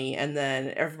Sunny, and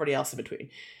then everybody else in between.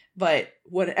 But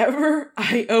whenever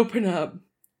I open up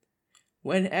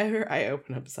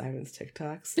Simon's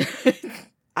TikToks,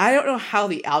 I don't know how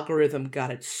the algorithm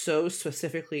got it so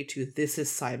specifically to "this is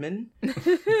Simon,"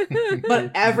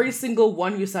 but every single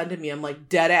one you send to me, I'm like,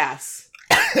 dead ass.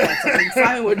 That's something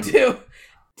Simon would do.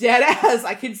 Dead ass.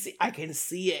 I can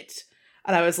see it.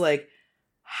 And I was like,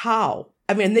 how?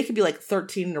 I mean, they could be like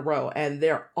 13 in a row, and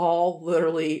they're all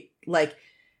literally like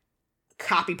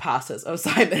copy pastas of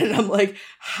Simon. And I'm like,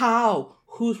 how?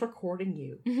 Who's recording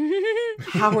you?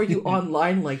 How are you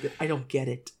online like that? I don't get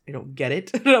it. And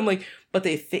I'm like, but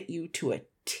they fit you to a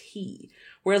T.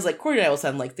 Whereas like Corey and I will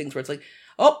send like things where it's like,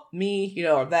 oh, me, you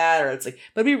know, or that, or it's like,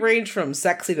 but we range from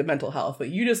sexy to mental health. But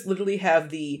you just literally have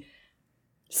the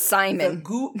Simon.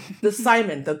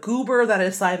 The goober that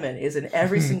is Simon is in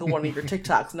every single one of your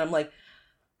TikToks. And I'm like,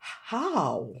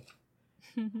 how?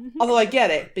 Although I get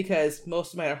it, because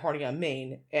most of mine are horny on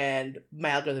main, and my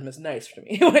algorithm is nice for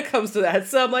me when it comes to that.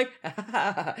 So I'm like,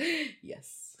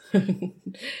 yes.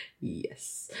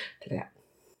 Yes. Ta-da.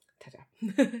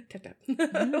 Ta-da. Ta-da.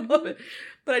 I love it.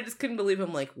 But I just couldn't believe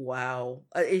I'm like, wow.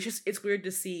 It's weird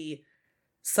to see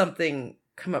something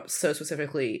come up so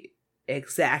specifically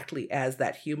exactly as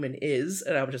that human is.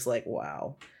 And I'm just like,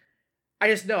 wow. I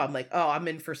just know I'm like, oh, I'm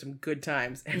in for some good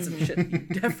times and some shit.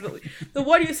 Definitely. The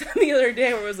one you sent the other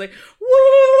day where it was like,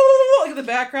 woo, like in the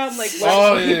background, like,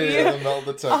 oh yeah, the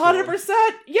 100%.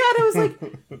 Yeah, and I was like,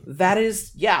 that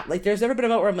is, yeah, like there's never been a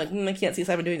moment where I'm like, I can't see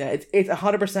Simon doing that. It's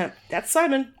 100%. That's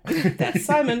Simon. That's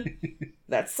Simon.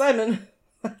 That's Simon.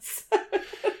 That's Simon.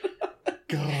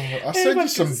 God, I sent you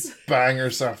some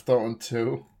bangers after one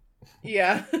too.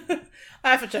 Yeah. I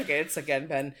have to check it. It's again,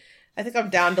 Ben. I think I'm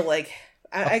down to like,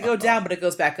 I go down, but it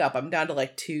goes back up. I'm down to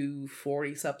like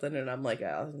 240 something, and I'm like,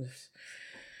 oh.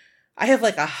 I have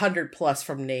like 100 plus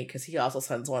from Nate because he also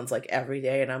sends ones like every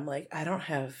day, and I'm like, I don't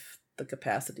have the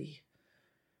capacity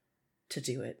to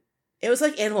do it. It was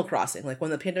like Animal Crossing. Like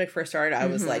when the pandemic first started, I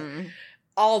was like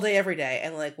all day, every day,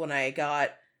 and like when I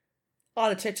got on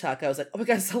a TikTok, I was like, oh my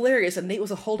god, it's hilarious. And Nate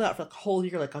was a holdout for like a whole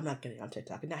year, like, I'm not getting on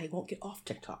TikTok. And now he won't get off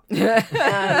TikTok.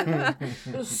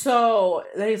 So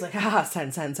then he's like,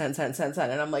 send.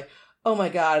 And I'm like, oh my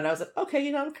god. And I was like, okay,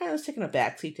 you know, I'm kind of taking a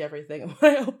backseat to everything. And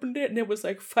when I opened it, and it was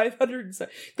like 500, because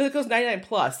it goes 99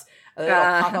 plus. And then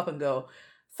it'll pop up and go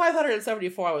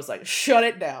 574. I was like, shut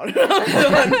it down. I'm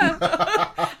done.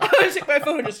 I would take my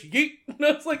phone and just yeet. And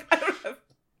I was like, I don't have.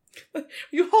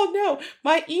 You all know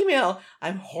my email.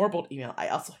 I'm horrible at email. I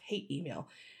also hate email.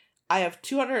 I have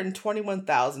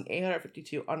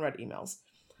 221,852 unread emails.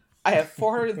 I have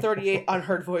 438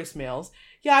 unheard voicemails.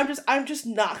 Yeah, I'm just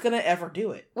not gonna ever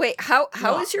do it. Wait, how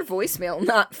is your voicemail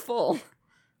not full?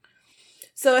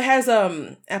 So it has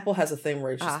Apple has a thing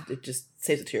where it just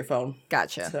saves it to your phone.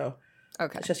 Gotcha. So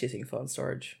okay, it's just using phone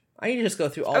storage. I need to just go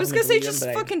through all. I was of them gonna say and delete just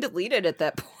them, fucking delete it at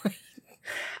that point.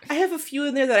 I have a few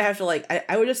in there that I have to like.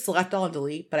 I would just select all and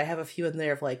delete, but I have a few in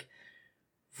there of like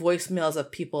voicemails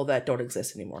of people that don't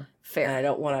exist anymore. Fair. And I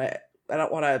don't want to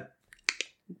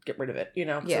get rid of it. You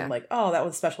know. Yeah. I'm like, oh, that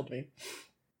was special to me.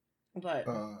 But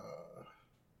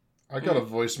I got a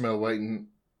voicemail waiting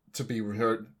to be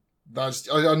heard.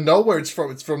 I know where it's from.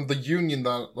 It's from the union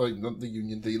that not the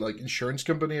union, the like insurance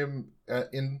company in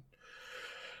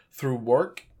through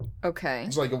work. Okay.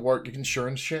 It's like a work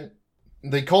insurance shit.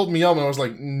 They called me up and I was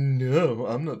like, no,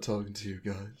 I'm not talking to you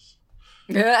guys.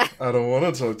 I don't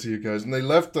want to talk to you guys. And they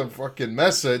left a fucking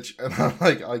message and I'm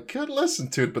like, I could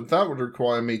listen to it, but that would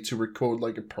require me to record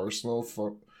like a personal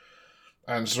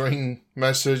answering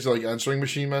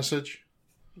machine message.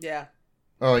 yeah.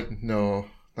 I'm like, no,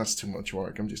 that's too much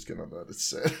work. I'm just gonna let it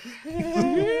sit.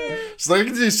 So they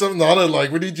can do something other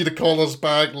like, we need you to call us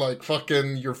back, like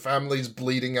fucking your family's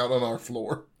bleeding out on our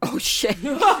floor. Oh shit.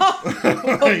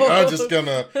 I'm just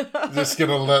gonna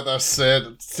let that sit.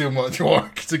 It's too much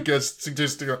work to just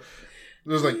to go. It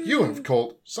was like, you have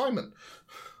called Simon.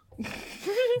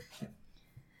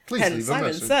 Please And leave Simon a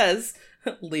message. says,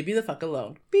 leave me the fuck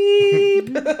alone.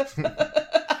 Beep.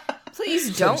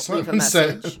 Please don't leave a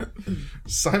message.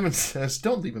 Simon says,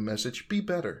 don't leave a message. Be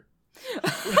better.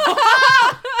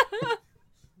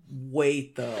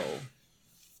 Wait, though.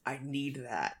 I need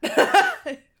that.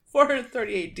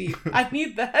 438 deep. I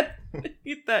need that. I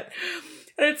need that.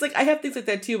 And it's like, I have things like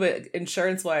that too, but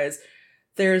insurance wise,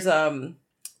 there's,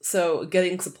 so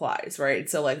getting supplies, right?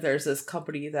 So like, there's this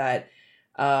company that,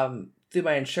 through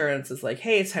my insurance is like,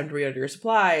 hey, it's time to reorder your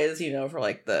supplies, you know, for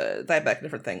like the diabetic and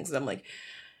different things. And I'm like,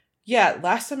 yeah,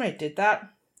 last time I did that,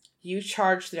 you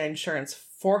charged the insurance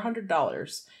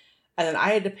 $400, and then I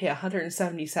had to pay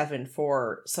 $177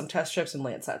 for some test strips and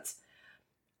Lancets.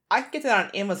 I can get that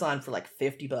on Amazon for like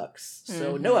 $50.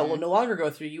 So no, I will no longer go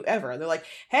through you ever. And they're like,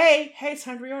 hey, it's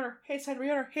time to reorder. Hey, it's time to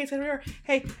reorder. Hey, it's time to reorder.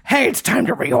 Hey, it's time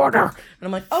to reorder. And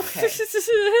I'm like, okay.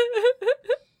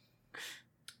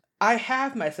 I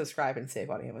have my subscribe and save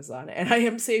on Amazon, and I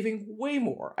am saving way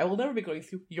more. I will never be going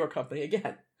through your company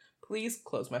again. Please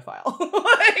close my file.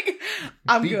 Like,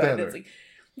 I'm good. Better. It's like,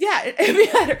 yeah, it'd be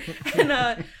better. And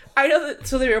I know that,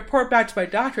 so they report back to my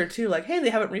doctor too, like, hey, they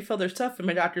haven't refilled their stuff, and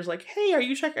my doctor's like, hey, are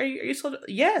you still?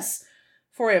 Yes,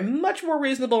 for a much more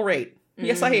reasonable rate.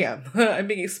 Yes, I am. I'm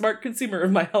being a smart consumer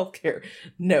of my healthcare.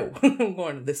 No, I'm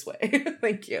going this way.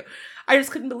 Thank you. I just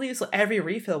couldn't believe, so every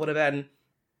refill would have been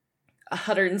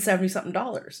 $170 something.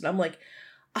 And I'm like,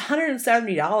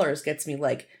 $170 gets me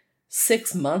like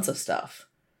 6 months of stuff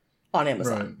on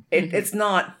Amazon. Right. It's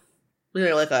not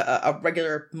really like a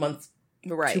regular month,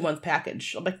 2-month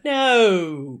package. I'm like,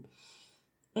 no,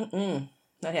 not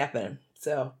happening.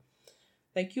 So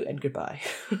thank you and goodbye.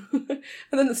 And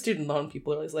then the student loan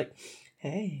people are always like,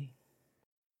 hey,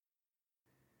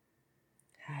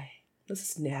 hi, this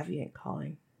is Navient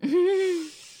calling. Hey,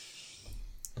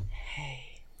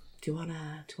 do you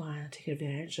wanna take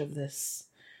advantage of this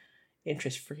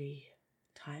interest-free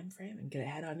time frame and get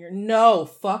ahead on your... No,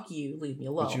 fuck you, leave me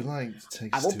alone. Would you like to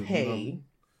take I will pay.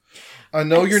 I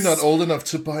know you're not old enough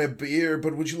to buy a beer,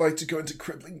 but would you like to go into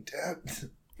crippling debt?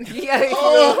 Yeah.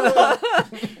 Oh!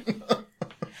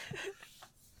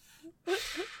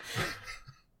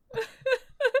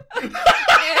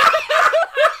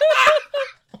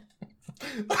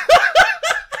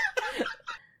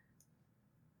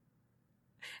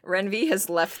 Renvi has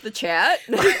left the chat.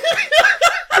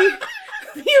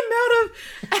 The amount of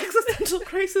existential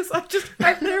crisis I just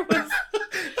had there was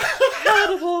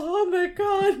incredible. Oh my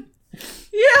god.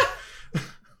 Yeah.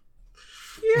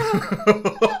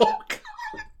 Oh, God.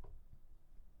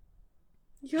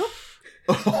 Yep.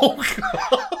 Oh,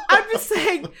 God. I'm just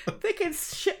saying, they can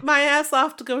ship my ass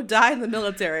off to go die in the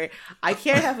military. I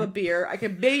can't have a beer. I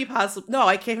can maybe possibly... No,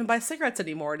 I can't even buy cigarettes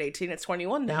anymore at 18. It's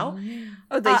 21 now.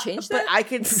 Oh, they changed that? But I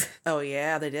can... Oh,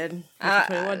 yeah, they did.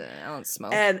 I don't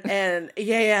smoke. And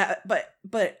yeah, but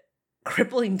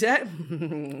crippling debt?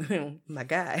 My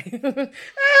guy.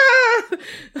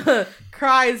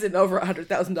 Cries in over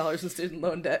 $100,000 in student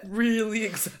loan debt really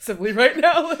excessively right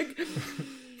now. Like...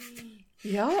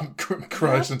 Yeah.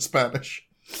 Cries in Spanish.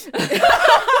 Whenever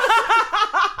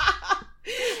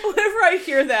I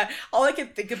hear that, all I can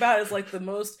think about is like the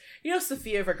most, you know,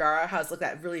 Sofia Vergara has like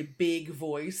that really big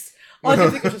voice. All I can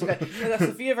think of is just like, that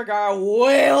Sofia Vergara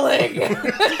wailing.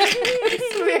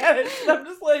 Spanish. And I'm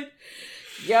just like,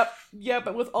 yep,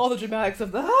 but with all the dramatics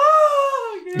of the,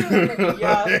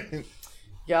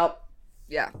 yeah.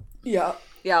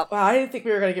 Wow, I didn't think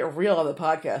we were going to get real on the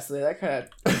podcast today. That kind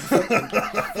of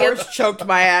force choked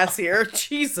my ass here.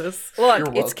 Jesus.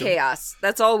 Look, it's chaos.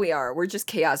 That's all we are. We're just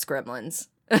chaos gremlins.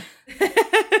 I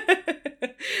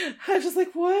was just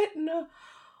like, what? No.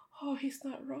 Oh, he's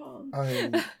not wrong.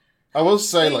 I will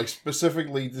say, like,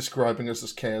 specifically describing us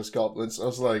as chaos goblins, I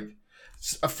was like,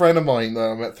 a friend of mine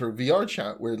that I met through VR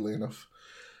chat, weirdly enough,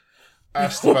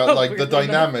 asked about like the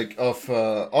dynamic of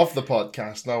the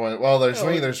podcast, and I went, well, there's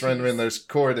me, there's Renvin, there's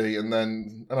Cordy, and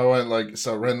I went like,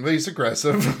 so Renvi's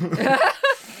aggressive,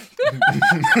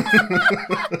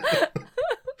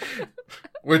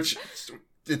 which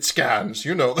it scans,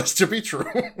 you know this to be true.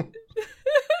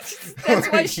 That's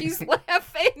why she's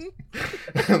laughing.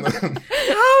 Then,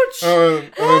 ouch!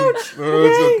 Ouch!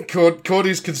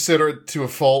 Cody's considerate to a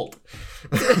fault.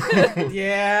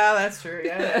 Yeah, that's true.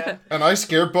 Yeah. And I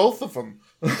scared both of them.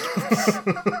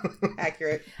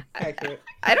 Accurate. I don't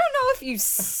know if you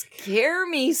scare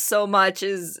me so much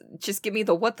as just give me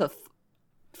the what the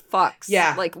fucks.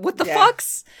 Yeah. Like, what the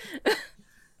fucks?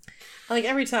 Like,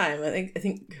 every time, I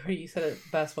think you said it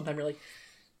best one time, you're like,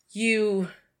 you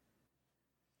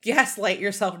gaslight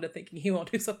yourself into thinking he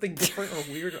won't do something different or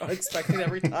weird or unexpected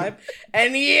every time.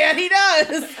 And yeah, he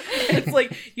does. It's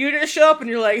like, you just show up and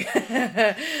you're like,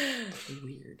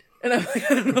 weird. And I'm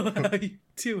like, I don't know how you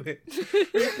do it.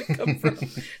 Where did it come from?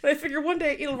 And I figure one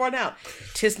day it'll run out.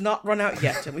 'Tis not run out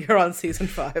yet, and we are on season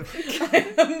 5.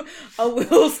 I am a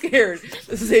little scared.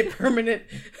 This is a permanent,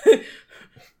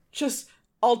 just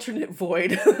alternate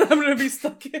void I'm gonna be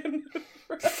stuck in.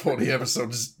 40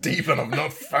 episodes deep and I've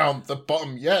not found the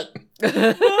bottom yet.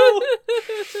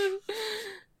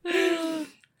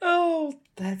 Oh,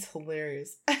 that's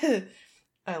hilarious.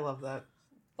 I love that.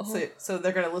 So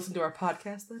they're gonna listen to our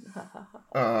podcast then?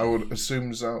 I would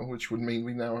assume so, which would mean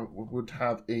we now would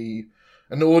have an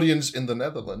audience in the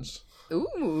Netherlands.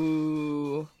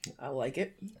 Ooh. I like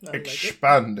it.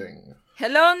 Expanding.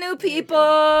 Hello, new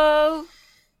people.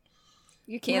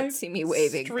 You can't see me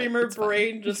waving. Streamer but it's fine.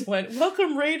 brain just went,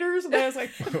 "Welcome, Raiders," and I was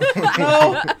like,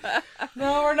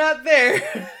 no, we're not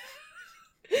there.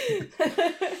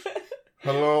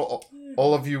 Hello,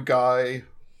 all of you guys.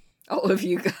 All of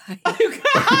you guys.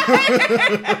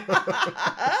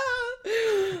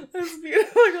 That's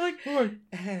beautiful. Like,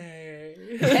 hey.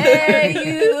 Hey,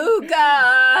 you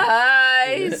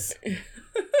guys.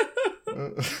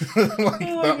 Like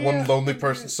that one lonely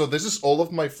person. So this is all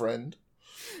of my friend.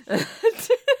 I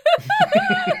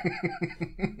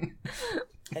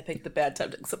picked the bad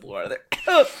time to accept water there.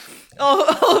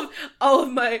 all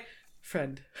of my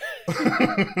friend.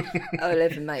 All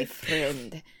of my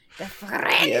friend. The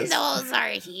friendos are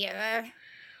here.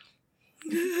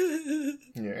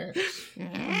 Yes.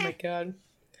 Oh my god.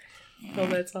 Oh,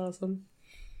 that's awesome.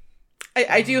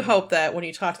 I do hope that when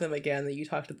you talk to them again, that you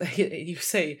talk to them, you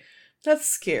say, "Not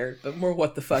scared, but more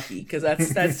what the fucky," because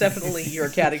that's definitely your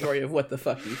category of what the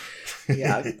fucky.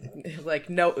 Yeah, like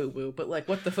no uwu, but like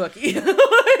what the fucky.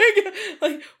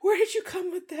 like where did you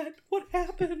come with that? What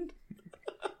happened?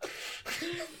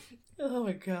 Oh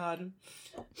my god.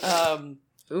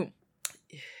 Ooh.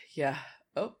 Yeah.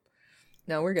 Oh.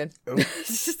 No, we're good.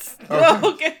 Oh.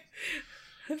 Okay.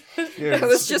 Yeah, That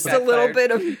was just a little backfired.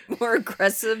 bit of more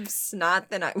aggressive snot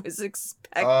than I was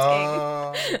expecting.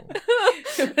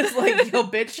 It was like, "Yo,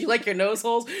 bitch, you like your nose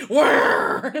holes?"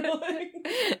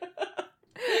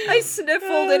 I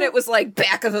sniffled and it was like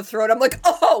back of the throat. I'm like,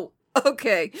 oh,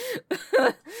 okay.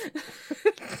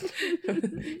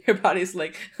 Your body's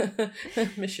like,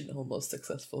 "Mission almost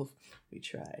successful. We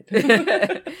tried."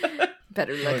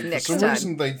 Better luck Like, next for some time.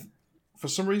 reason for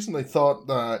some reason they thought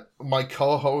that my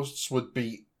co-hosts would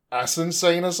be as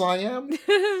insane as I am.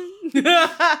 And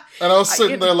I was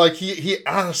sitting there like, he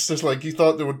asked us like he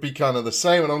thought they would be kind of the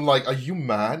same, and I'm like, are you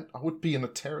mad? I would be in a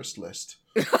terrorist list.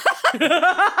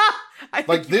 I Like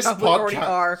think this you probably already podcast,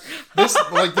 are. this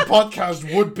like the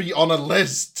podcast would be on a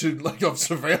list to like of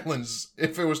surveillance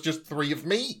if it was just 3 of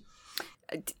me.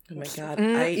 Oh my god!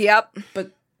 Yep.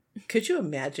 But could you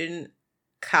imagine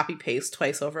copy paste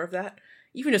twice over of that?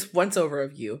 Even just once over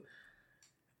of you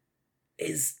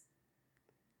is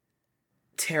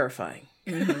terrifying.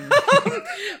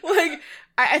 Like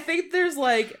I think there's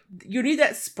like you need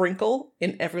that sprinkle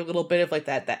in every little bit of like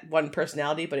that one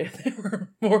personality, but if there were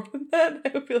more than that,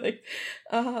 I would be like,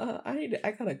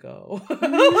 I gotta go.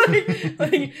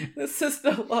 like this is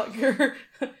no longer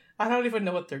I don't even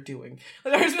know what they're doing.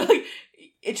 Like I was like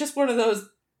it's just one of those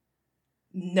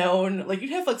known like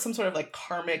you'd have like some sort of like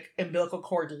karmic umbilical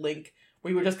cord link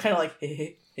where you were just kind of like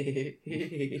and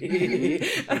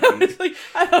I was like,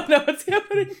 I don't know what's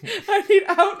happening. I need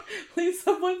out. Please,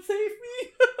 someone save me.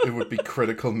 It would be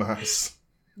critical mass.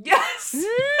 Yes. You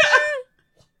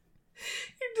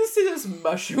just see this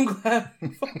mushroom cloud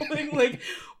falling. Like,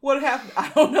 what happened? I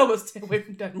don't know, but stay away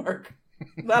from Denmark.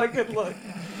 Not a good look.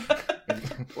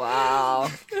 Wow.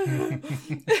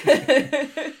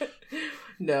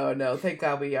 No. Thank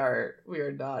God we are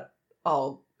not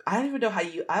all. I don't even know how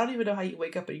you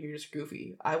wake up and you're just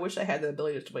goofy. I wish I had the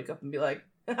ability just to wake up and be like,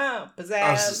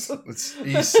 pizzazz. It's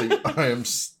easy. I am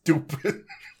stupid.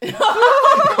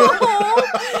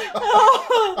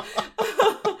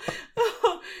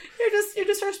 You're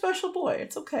just our special boy.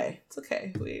 It's okay.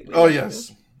 We Oh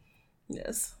yes.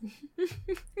 Yes.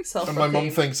 And my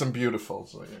mom thinks I'm beautiful,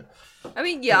 so yeah. I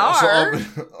mean, So are.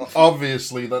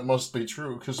 obviously that must be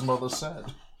true because mother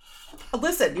said.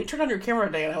 Listen, you turned on your camera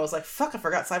today, and I was like, "Fuck! I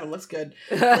forgot Simon looks good."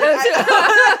 Like,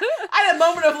 I had a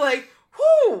moment of like,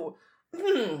 "Whoo,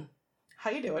 how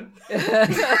you doing?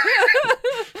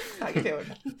 How you doing?"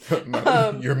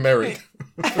 Madam, you're married.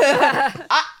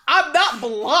 I'm not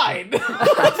blind.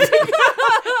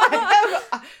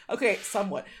 Okay,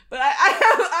 somewhat, but I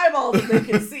have eyeballs that they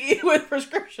can see with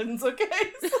prescriptions.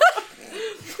 Okay.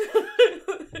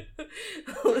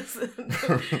 Listen.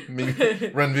 Me,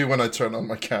 Renvi, when I turn on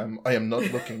my cam, I am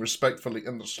not looking respectfully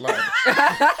in the slag.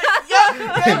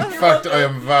 In fact, I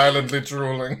am violently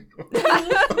drooling.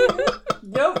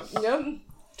 Nope.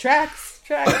 Tracks.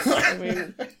 I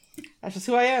mean, that's just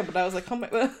who I am. But I was like, oh my,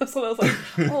 so I was like,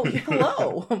 oh,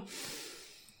 hello.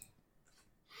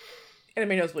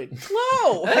 Anime nosebleed.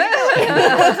 Whoa!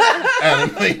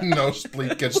 Anime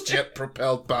nosebleed gets jet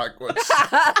propelled backwards.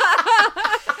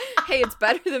 Hey, it's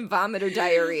better than vomit or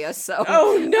diarrhea, so.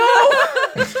 Oh, no!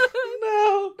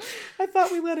 No. I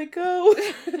thought we let it go.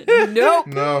 Nope.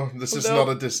 No, this is not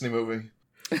a Disney movie.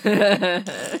 Oh,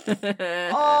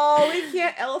 we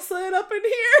can't Elsa it up in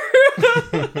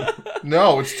here.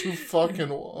 No, it's too fucking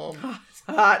warm. It's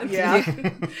hot, yeah.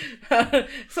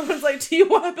 Someone's like, do you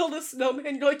want to build a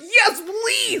snowman? You're like, yes,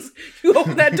 please! You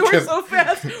open that door so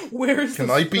fast. Where's Can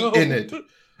the I be snow? in it?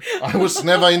 I was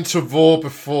never into Vor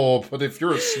before, but if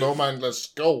you're a snowman, let's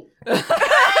go.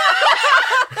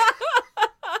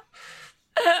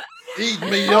 Eat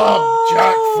me up,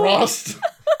 Jack Frost.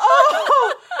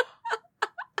 Oh!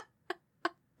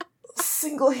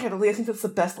 Single-handedly, I think that's the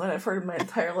best line I've heard in my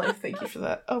entire life. Thank you for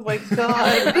that. Oh my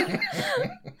god.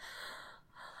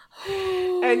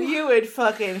 And you would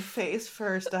fucking face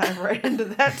first dive right into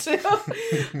that too.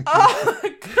 Oh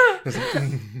my god.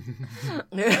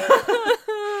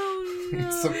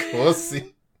 It's so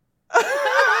pussy.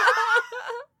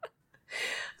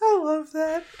 I love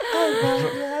that. I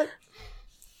love that.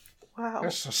 Wow.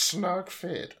 It's a snug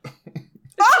fit.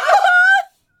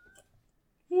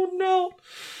 Oh no.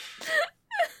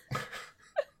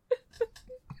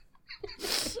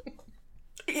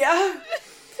 Yeah.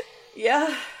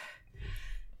 Yeah.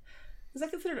 Is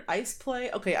that considered ice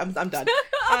play? Okay, I'm done.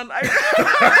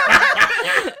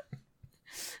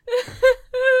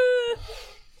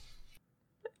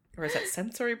 Or is that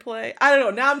sensory play? I don't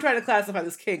know. Now I'm trying to classify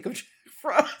this kink of Jack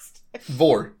Frost.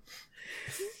 Vor.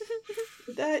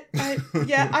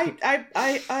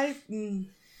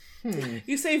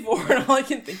 You say Vor, and all I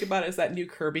can think about is that new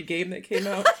Kirby game that came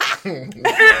out. Where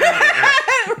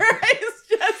it's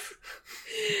just,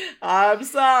 I'm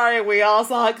sorry, we all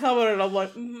saw it coming, and I'm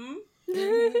like,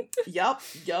 yup.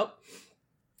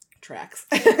 Tracks.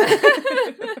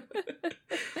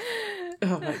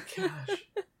 Oh my gosh.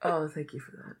 Oh, thank you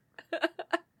for that.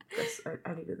 Yes,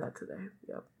 I needed that today.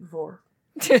 Yep, Vor.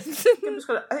 I think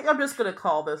I'm just gonna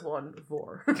call this one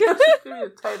Vor. That's gonna be the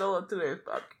title of today's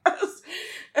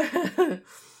podcast.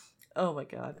 Oh my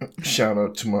god. Shout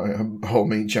out to my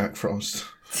homie Jack Frost.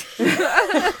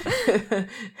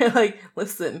 Like,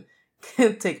 listen,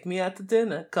 take me out to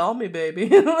dinner. Call me, baby.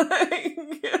 Yeah.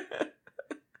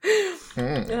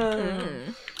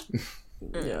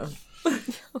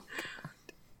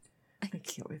 I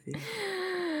can't with you.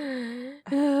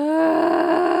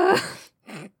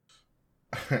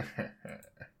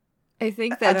 I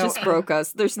think that just broke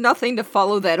us. There's nothing to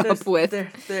follow that up with.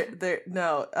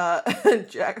 No,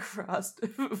 Jack Frost,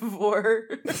 Vor.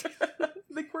 I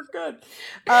think we're good.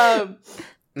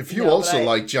 If you also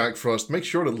like Jack Frost, make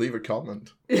sure to leave a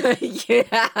comment. Yes.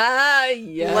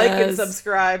 Like and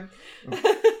subscribe.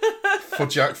 For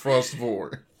Jack Frost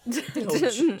Vor. Oh,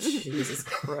 Jesus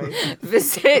Christ.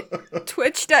 Visit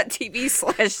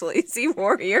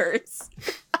twitch.tv/lazywarriors.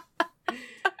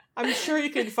 I'm sure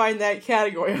you can find that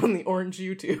category on the Orange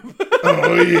YouTube.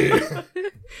 Oh, yeah.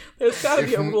 There's gotta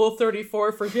be a Rule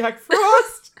 34 for Jack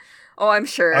Frost. Oh, I'm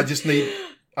sure. I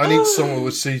need someone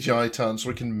with CGI tan so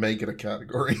we can make it a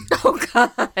category. Oh,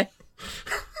 God.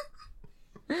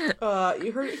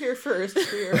 You heard it here first.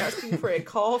 We are asking for a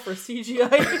call for CGI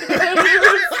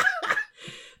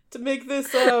to make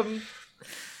this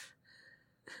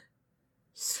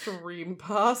stream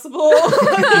possible.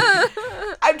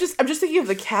 I'm just thinking of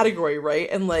the category, right?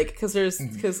 And like, because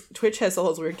Twitch has all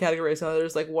those weird categories now.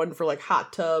 There's like one for like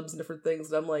hot tubs and different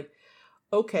things, and I'm like,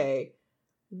 okay,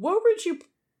 what would you?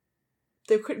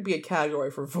 There couldn't be a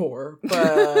category for Vor, but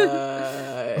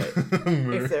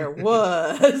if there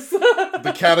was,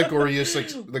 the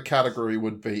category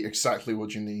would be exactly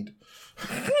what you need.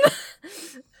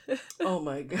 Oh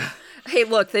my god. Hey,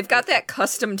 look, they've got that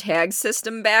custom tag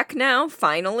system back now,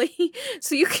 finally.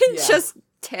 So you can just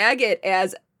tag it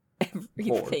as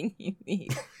everything you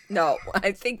need. No,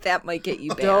 I think that might get you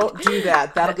banned. Don't do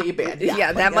that. That'll get you banned.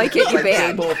 Yeah, that might get you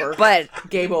banned. Game over. But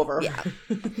game over. Yeah.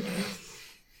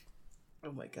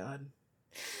 Oh my god.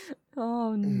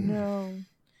 Oh no.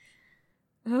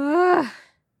 I'm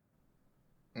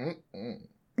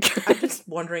just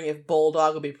wondering if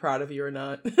Bulldog will be proud of you or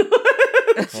not.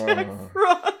 Jack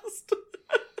Frost.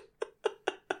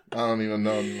 I don't even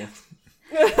know anymore.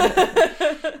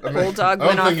 Bulldog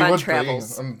went off on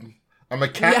travels. I'm a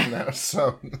cat now,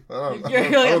 so I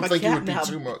don't think he would be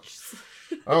too much.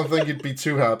 I don't think he'd be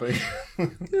too happy.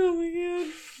 Oh my god,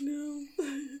 no.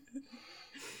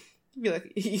 Be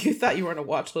like, you thought you were on a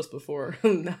watch list before.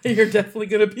 Now you're definitely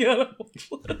gonna be on a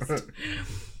watch list.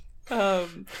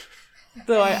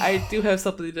 Though I do have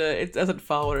something to. It doesn't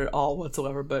follow it at all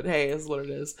whatsoever. But hey, it's what it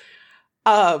is.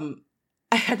 I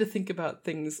had to think about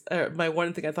things. My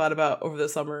one thing I thought about over the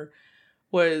summer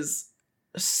was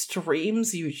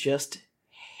streams you just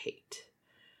hate.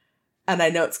 And I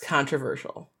know it's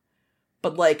controversial,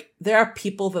 but like there are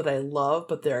people that I love,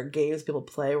 but there are games people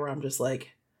play where I'm just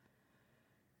like,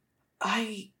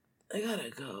 I gotta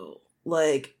go.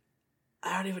 Like,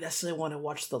 I don't even necessarily want to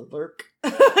watch the lurk.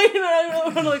 I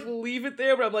don't want to like leave it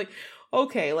there, but I'm like,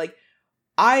 okay, like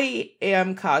I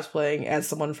am cosplaying as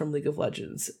someone from League of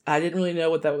Legends. I didn't really know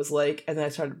what that was like, and then I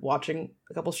started watching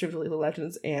a couple streams of League of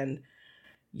Legends, and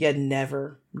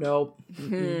nope.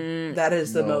 That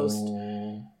is the most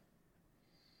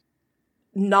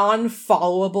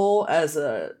non-followable as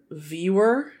a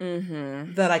viewer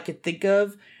that I could think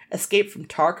of. Escape from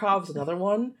Tarkov is another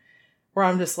one where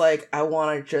I'm just like, I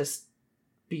want to just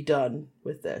be done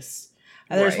with this.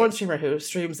 And there's one streamer who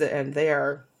streams it, and they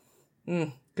are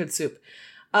good soup.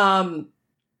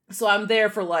 So I'm there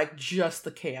for like just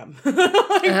the cam, but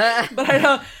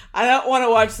I don't want to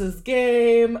watch this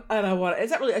game. I don't want.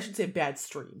 It's not really. I should say bad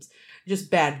streams, just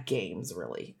bad games,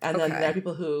 really. And then there are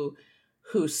people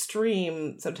who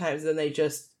stream sometimes, and they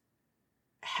just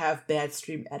have bad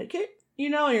stream etiquette,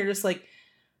 and you're just like,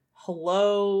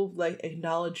 hello, like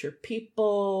acknowledge your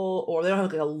people, or they don't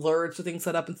have like alerts or things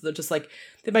set up, and so they're just like,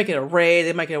 they might get a raid,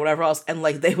 they might get whatever else, and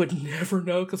like they would never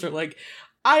know because they're like,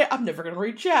 I'm never gonna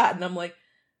read chat, and I'm like,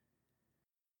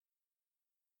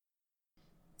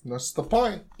 that's the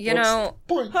point.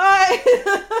 Hi.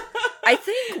 I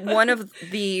think one of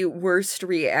the worst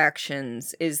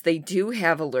reactions is they do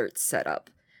have alerts set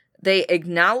up. They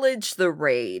acknowledge the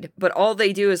raid, but all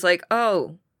they do is like,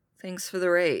 oh, thanks for the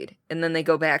raid. And then they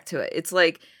go back to it. It's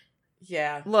like,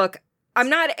 yeah, look, I'm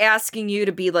not asking you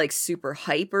to be like super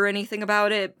hype or anything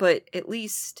about it, but at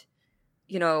least,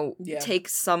 take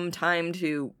some time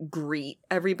to greet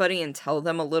everybody and tell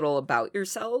them a little about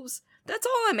yourselves. That's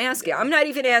all I'm asking. I'm not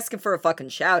even asking for a fucking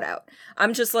shout out.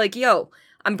 I'm just like, yo,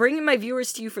 I'm bringing my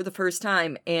viewers to you for the first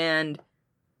time, and,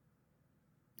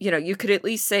 you could at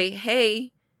least say,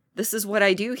 hey, this is what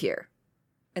I do here.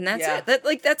 And that's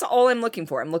it. That's all I'm looking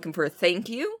for. I'm looking for a thank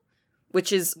you,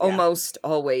 which is almost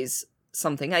always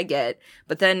something I get.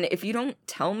 But then if you don't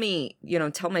tell me,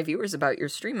 tell my viewers about your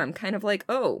stream, I'm kind of like,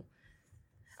 oh.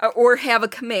 Or have a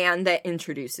command that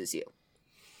introduces you.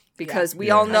 Because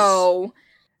we all know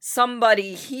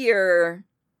somebody here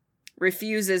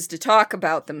refuses to talk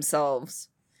about themselves.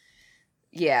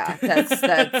 Yeah,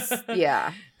 that's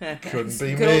yeah. Couldn't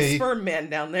be Good me. old sperm man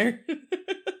down there.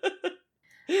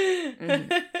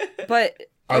 But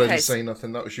I didn't say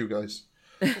nothing. That was you guys.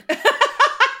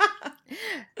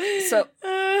 So,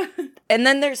 and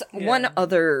then there's one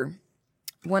other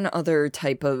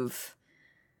type of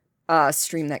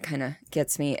stream that kind of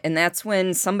gets me, and that's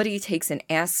when somebody takes an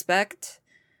aspect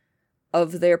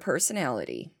of their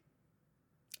personality,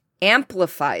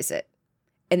 amplifies it,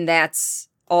 and that's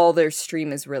all their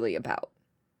stream is really about.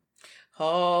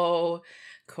 Oh,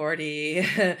 Cordy.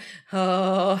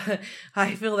 Oh,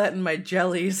 I feel that in my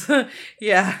jellies.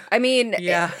 Yeah. I mean,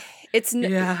 it's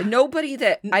nobody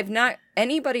that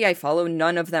anybody I follow,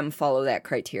 none of them follow that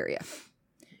criteria.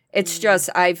 It's just,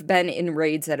 I've been in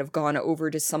raids that have gone over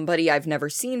to somebody I've never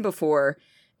seen before,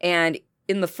 and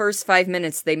in the first 5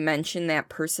 minutes, they mention that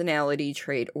personality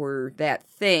trait or that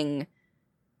thing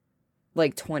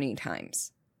like 20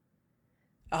 times.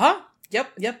 Uh-huh.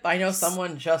 Yep. I know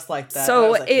someone just like that.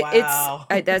 So wow.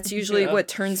 That's usually what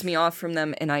turns me off from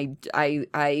them, and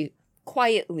I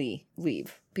quietly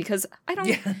leave because I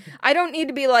don't need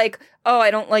to be like, oh,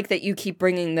 I don't like that you keep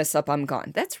bringing this up. I'm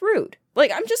gone. That's rude.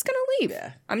 Like, I'm just gonna leave.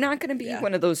 Yeah. I'm not gonna be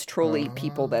one of those trolly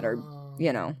people that are,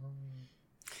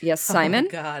 Yes, Simon.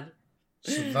 Oh God.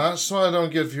 So that's why I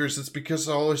don't get viewers. It's because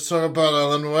I always talk about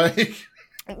Alan Wake.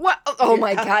 What? Oh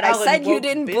my God! I said you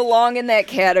didn't belong in that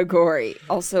category.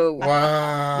 Also,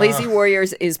 wow. Lazy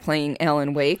Warriors is playing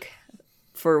Alan Wake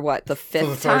for what, the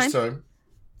fifth time?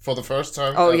 For the first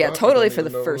time. Oh yeah, totally for the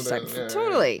first time. Yeah,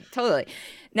 totally.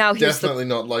 Now here's definitely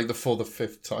not like for the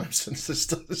fifth time since the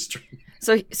start of the stream.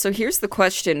 So here's the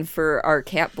question for our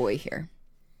cat boy here.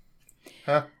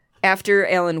 Huh? After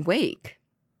Alan Wake,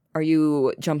 are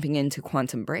you jumping into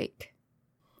Quantum Break?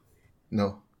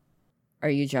 No. Are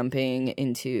you jumping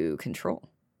into Control?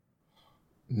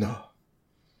 No.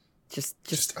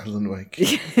 Just Alan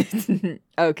Wake.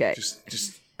 Okay.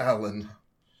 Just Alan.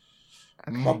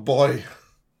 Okay. My boy.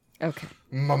 Okay.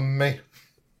 Mummy.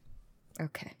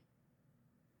 Okay.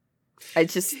 I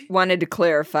just wanted to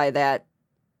clarify that,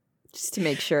 just to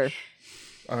make sure.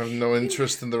 I have no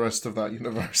interest in the rest of that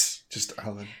universe. Just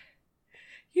Alan.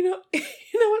 You know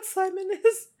what Simon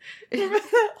is? Remember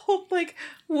that whole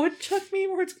woodchuck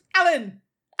meme where it's Alan,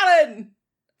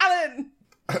 Alan.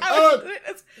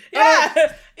 It's, yeah.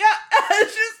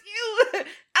 It's just you.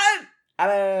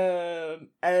 Alan.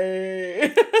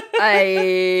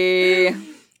 I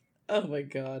Oh my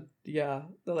god. Yeah.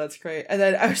 No, that's great. And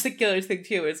then I was thinking the other thing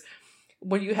too is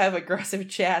when you have aggressive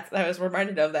chats, I was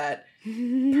reminded of that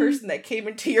person that came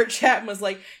into your chat and was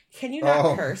like, "Can you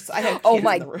not curse? I have kids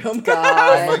my in the room."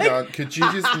 God. Oh my god! Could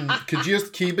you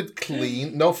just keep it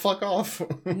clean? No, fuck off.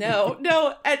 No,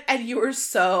 and you were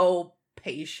so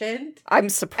patient. I'm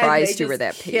And surprised they you were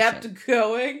that just patient. kept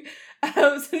going. I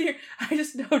was in here. I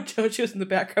just know Joji was in the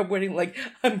background waiting, like,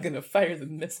 I'm gonna fire the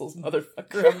missiles,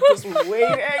 motherfucker. I'm just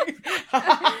waiting.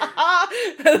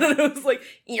 And then it was like,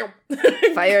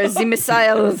 Fire the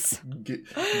missiles. Get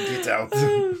out.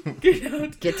 Get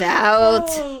out. Get out.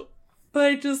 Oh,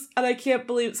 but I can't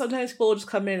believe sometimes people will just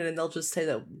come in and they'll just say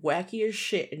the wackiest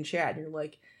shit in chat, and you're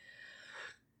like,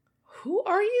 who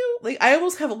are you? Like, I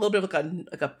almost have a little bit of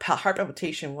like a heart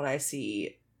palpitation when I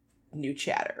see new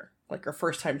chatter, like our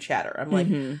first time chatter. I'm like,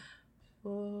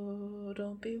 oh,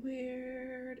 don't be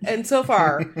weird. And so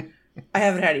far, I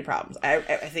haven't had any problems. I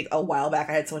think a while back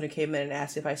I had someone who came in and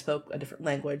asked if I spoke a different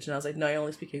language, and I was like, no, I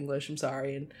only speak English. I'm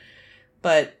sorry.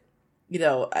 But you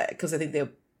know, because I think they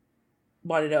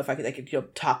wanted to know if I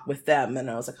could talk with them,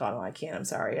 and I was like, oh no, I can't. I'm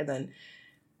sorry. And then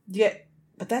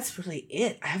but that's really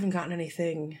it. I haven't gotten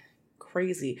anything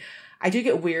crazy. I do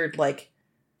get weird, like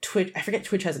Twitch. I forget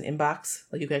Twitch has an inbox,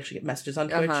 like you can actually get messages on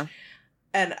Twitch.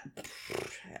 And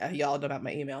y'all know about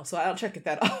my email, so I don't check it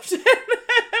that often.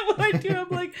 When I do, I'm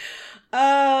like,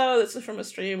 oh, this is from a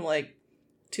stream like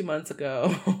 2 months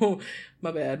ago.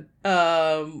 My bad.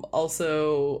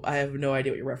 Also, I have no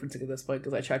idea what you're referencing at this point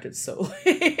because I checked it so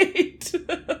late.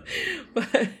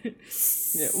 But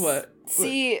yeah, what?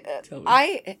 See, Tell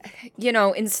me.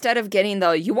 instead of getting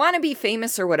you want to be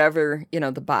famous or whatever,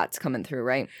 the bots coming through,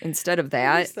 right? Instead of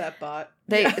that, Who's that bot?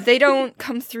 they don't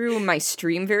come through my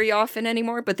stream very often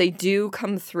anymore, but they do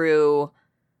come through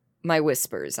my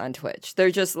whispers on Twitch.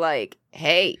 They're just like,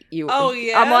 hey, you. Oh,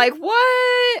 yeah? I'm like,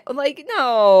 what? I'm like,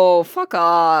 no, fuck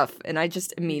off. And I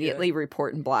just immediately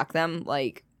report and block them.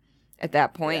 Like, at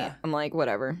that point, I'm like,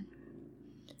 whatever.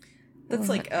 That's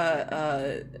like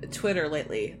Twitter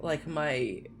lately. Like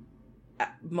my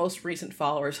most recent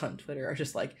followers on Twitter are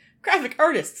just like graphic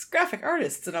artists,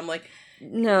 and I'm like,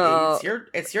 no,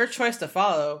 it's your choice to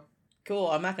follow. Cool,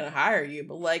 I'm not gonna hire you,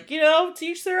 but like, to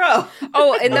each their own.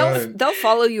 Oh, and they'll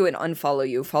follow you and unfollow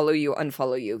you,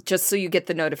 unfollow you, just so you get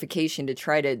the notification to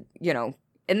try to,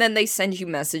 and then they send you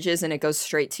messages and it goes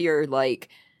straight to your like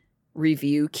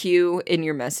review queue in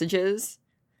your messages.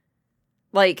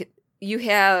 Like you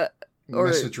have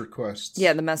message requests.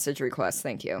 Yeah, the message requests.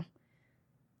 Thank you.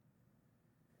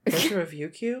 What's your review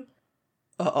queue?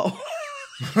 Uh-oh.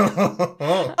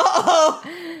 Oh.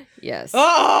 Yes.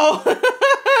 Oh!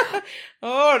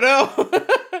 Oh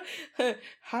no!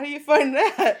 How do you find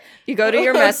that? You go to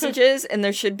your messages and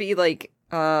there should be like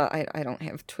I don't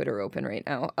have Twitter open right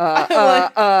now.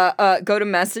 Go to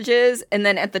messages and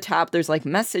then at the top there's like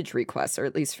message requests, or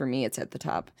at least for me it's at the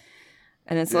top.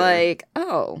 And it's like,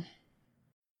 oh.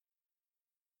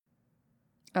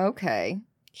 Okay.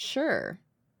 Sure.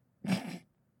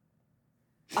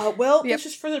 Well, this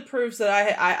just further proves that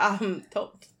I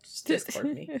don't just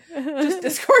Discord me. Just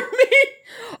Discord me.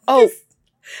 Oh,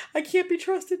 I can't be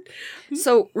trusted.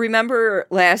 So remember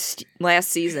last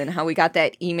season how we got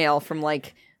that email from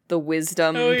like the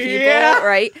wisdom people,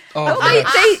 right?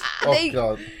 Oh,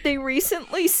 God. They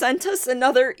recently sent us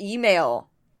another email.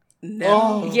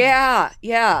 No. Oh. Yeah.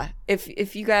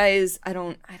 If you guys, I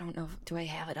don't know. Do I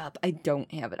have it up? I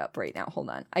don't have it up right now. Hold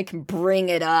on. I can bring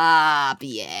it up.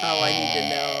 Yeah. Oh, I need to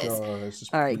know. God, this is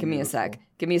All right, give me a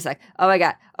beautiful. sec. Oh my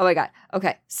god.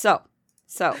 Okay, so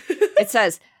it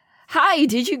says, "Hi,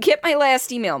 did you get my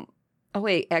last email?" Oh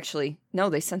wait, actually,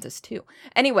 no, they sent us two.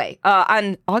 Anyway,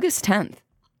 on August 10th,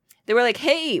 they were like,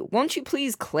 "Hey, won't you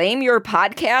please claim your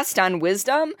podcast on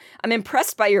Wisdom? I'm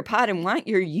impressed by your pod and want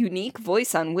your unique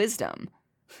voice on Wisdom."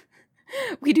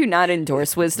 We do not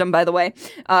endorse Wisdom, by the way.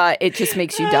 It just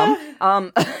makes you dumb.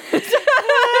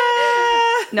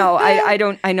 No, I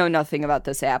don't. I know nothing about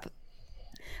this app.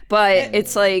 But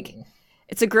it's like,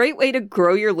 it's a great way to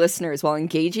grow your listeners while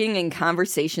engaging in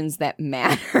conversations that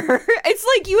matter. It's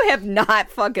like you have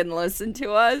not fucking listened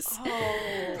to us.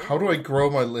 Oh. How do I grow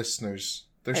my listeners?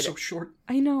 They're so short.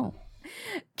 I know.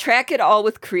 Track it all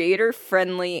with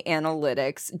creator-friendly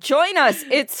analytics. Join us.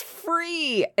 It's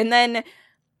free. And then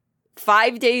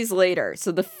 5 days later,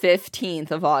 so the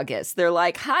 15th of August, they're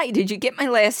like, "Hi, did you get my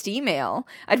last email?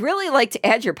 I'd really like to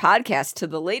add your podcast to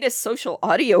the latest social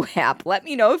audio app. Let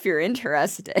me know if you're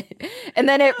interested." And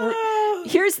then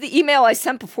here's the email I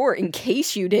sent before in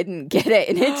case you didn't get it.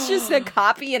 And it's just a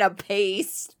copy and a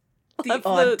paste. The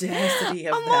audacity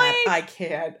of that. I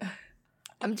can't.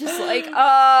 I'm just like,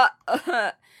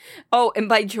 Oh, and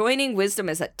by joining Wisdom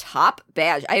as a top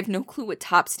badge, I have no clue what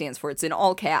top stands for. It's in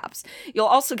all caps. You'll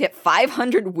also get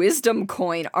 500 Wisdom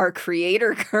coin, our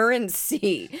creator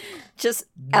currency. Just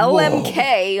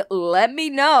LMK, let me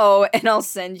know, and I'll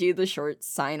send you the short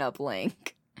sign-up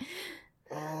link.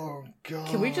 Oh, God.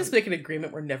 Can we just make an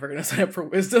agreement we're never going to sign up for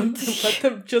Wisdom and let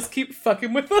them just keep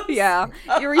fucking with us? Yeah.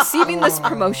 You're receiving this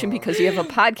promotion because you have a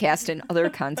podcast and other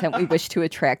content we wish to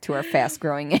attract to our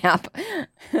fast-growing app.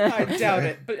 I doubt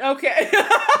it, but okay.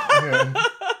 Yeah.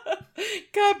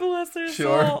 God bless their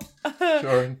Sure. soul.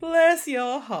 Sure. Bless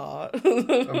your heart.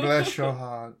 Bless your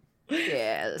heart.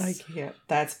 Yes. I can't.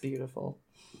 That's beautiful.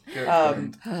 Good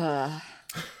Um, friend.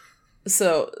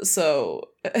 So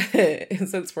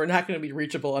since we're not going to be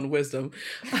reachable on Wisdom,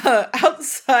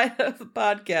 outside of the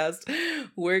podcast,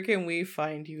 where can we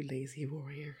find you, lazy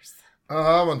warriors?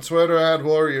 I'm on Twitter at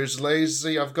Warriors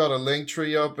Lazy. I've got a link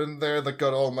tree up in there that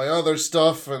got all my other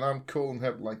stuff, and I'm cool and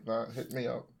hip like that. Hit me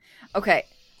up. Okay.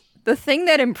 The thing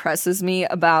that impresses me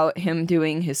about him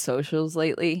doing his socials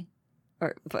lately,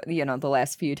 or, the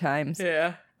last few times,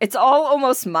 Yeah. it's all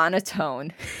almost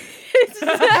monotone.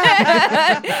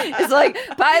 It's like,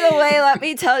 by the way, let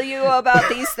me tell you about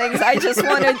these things. I just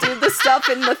want to do the stuff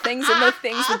and the things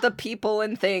with the people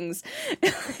and things.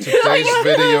 Today's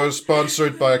video is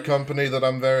sponsored by a company that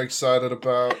I'm very excited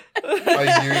about.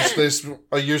 I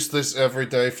use this every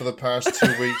day for the past 2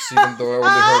 weeks, even though I only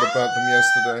heard about them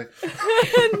yesterday.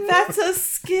 That's a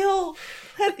skill.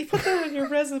 You put that on your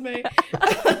resume.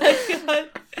 Oh my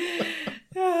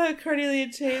God. Cordelia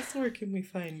Chase, where can we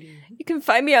find you? You can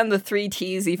find me on the 3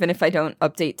 T's, even if I don't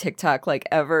update TikTok like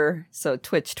ever. So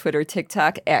Twitch, Twitter,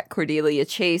 TikTok, at Cordelia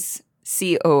Chase,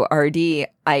 CORDILIA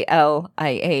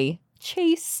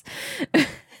Chase.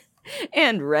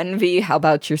 And Renvy, how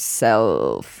about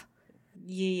yourself?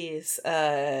 Yes,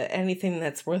 anything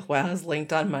that's worthwhile is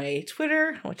linked on my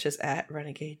Twitter, which is at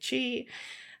Renegade G,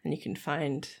 and you can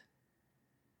find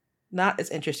not as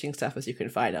interesting stuff as you can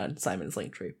find on Simon's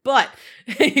Linktree, but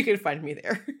you can find me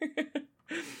there.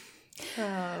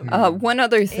 One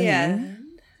other thing.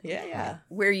 Yeah.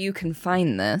 Where you can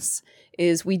find this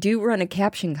is we do run a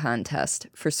caption contest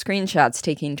for screenshots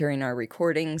taken during our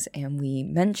recordings, and we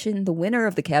mention the winner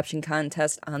of the caption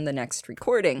contest on the next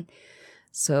recording.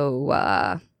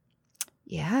 So,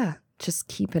 just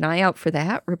keep an eye out for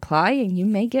that reply, and you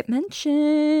may get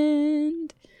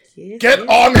mentioned. Get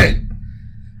on it!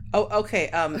 Oh, okay.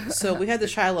 So we had the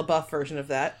Shia LaBeouf version of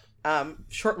that.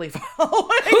 Shortly following.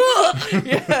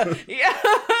 yeah.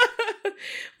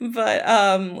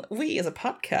 But we as a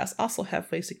podcast also have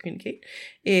ways to communicate.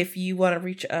 If you want to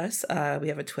reach us, we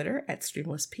have a Twitter at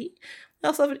StreamlessP. We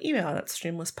also have an email at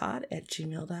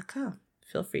streamlesspod@gmail.com.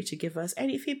 Feel free to give us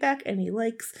any feedback, any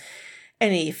likes,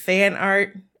 any fan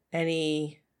art,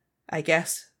 any, I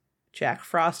guess, Jack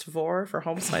Frost Vor for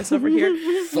Home Slice over here.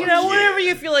 Whatever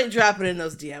you feel like dropping in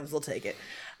those DMs, we'll take it.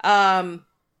 I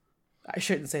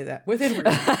shouldn't say that. Within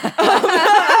reason.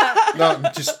 No,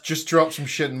 just drop some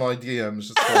shit in my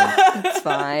DMs. It's fine.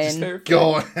 It's fine.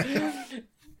 Go on.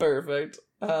 Perfect.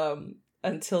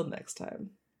 Until next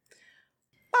time.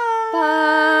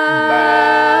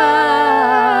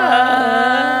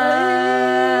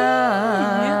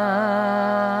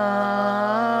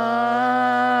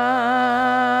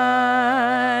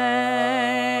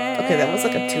 Okay, that was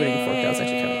like a tuning fork. That was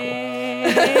actually kind of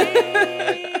cool.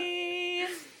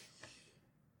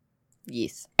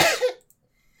 Yes.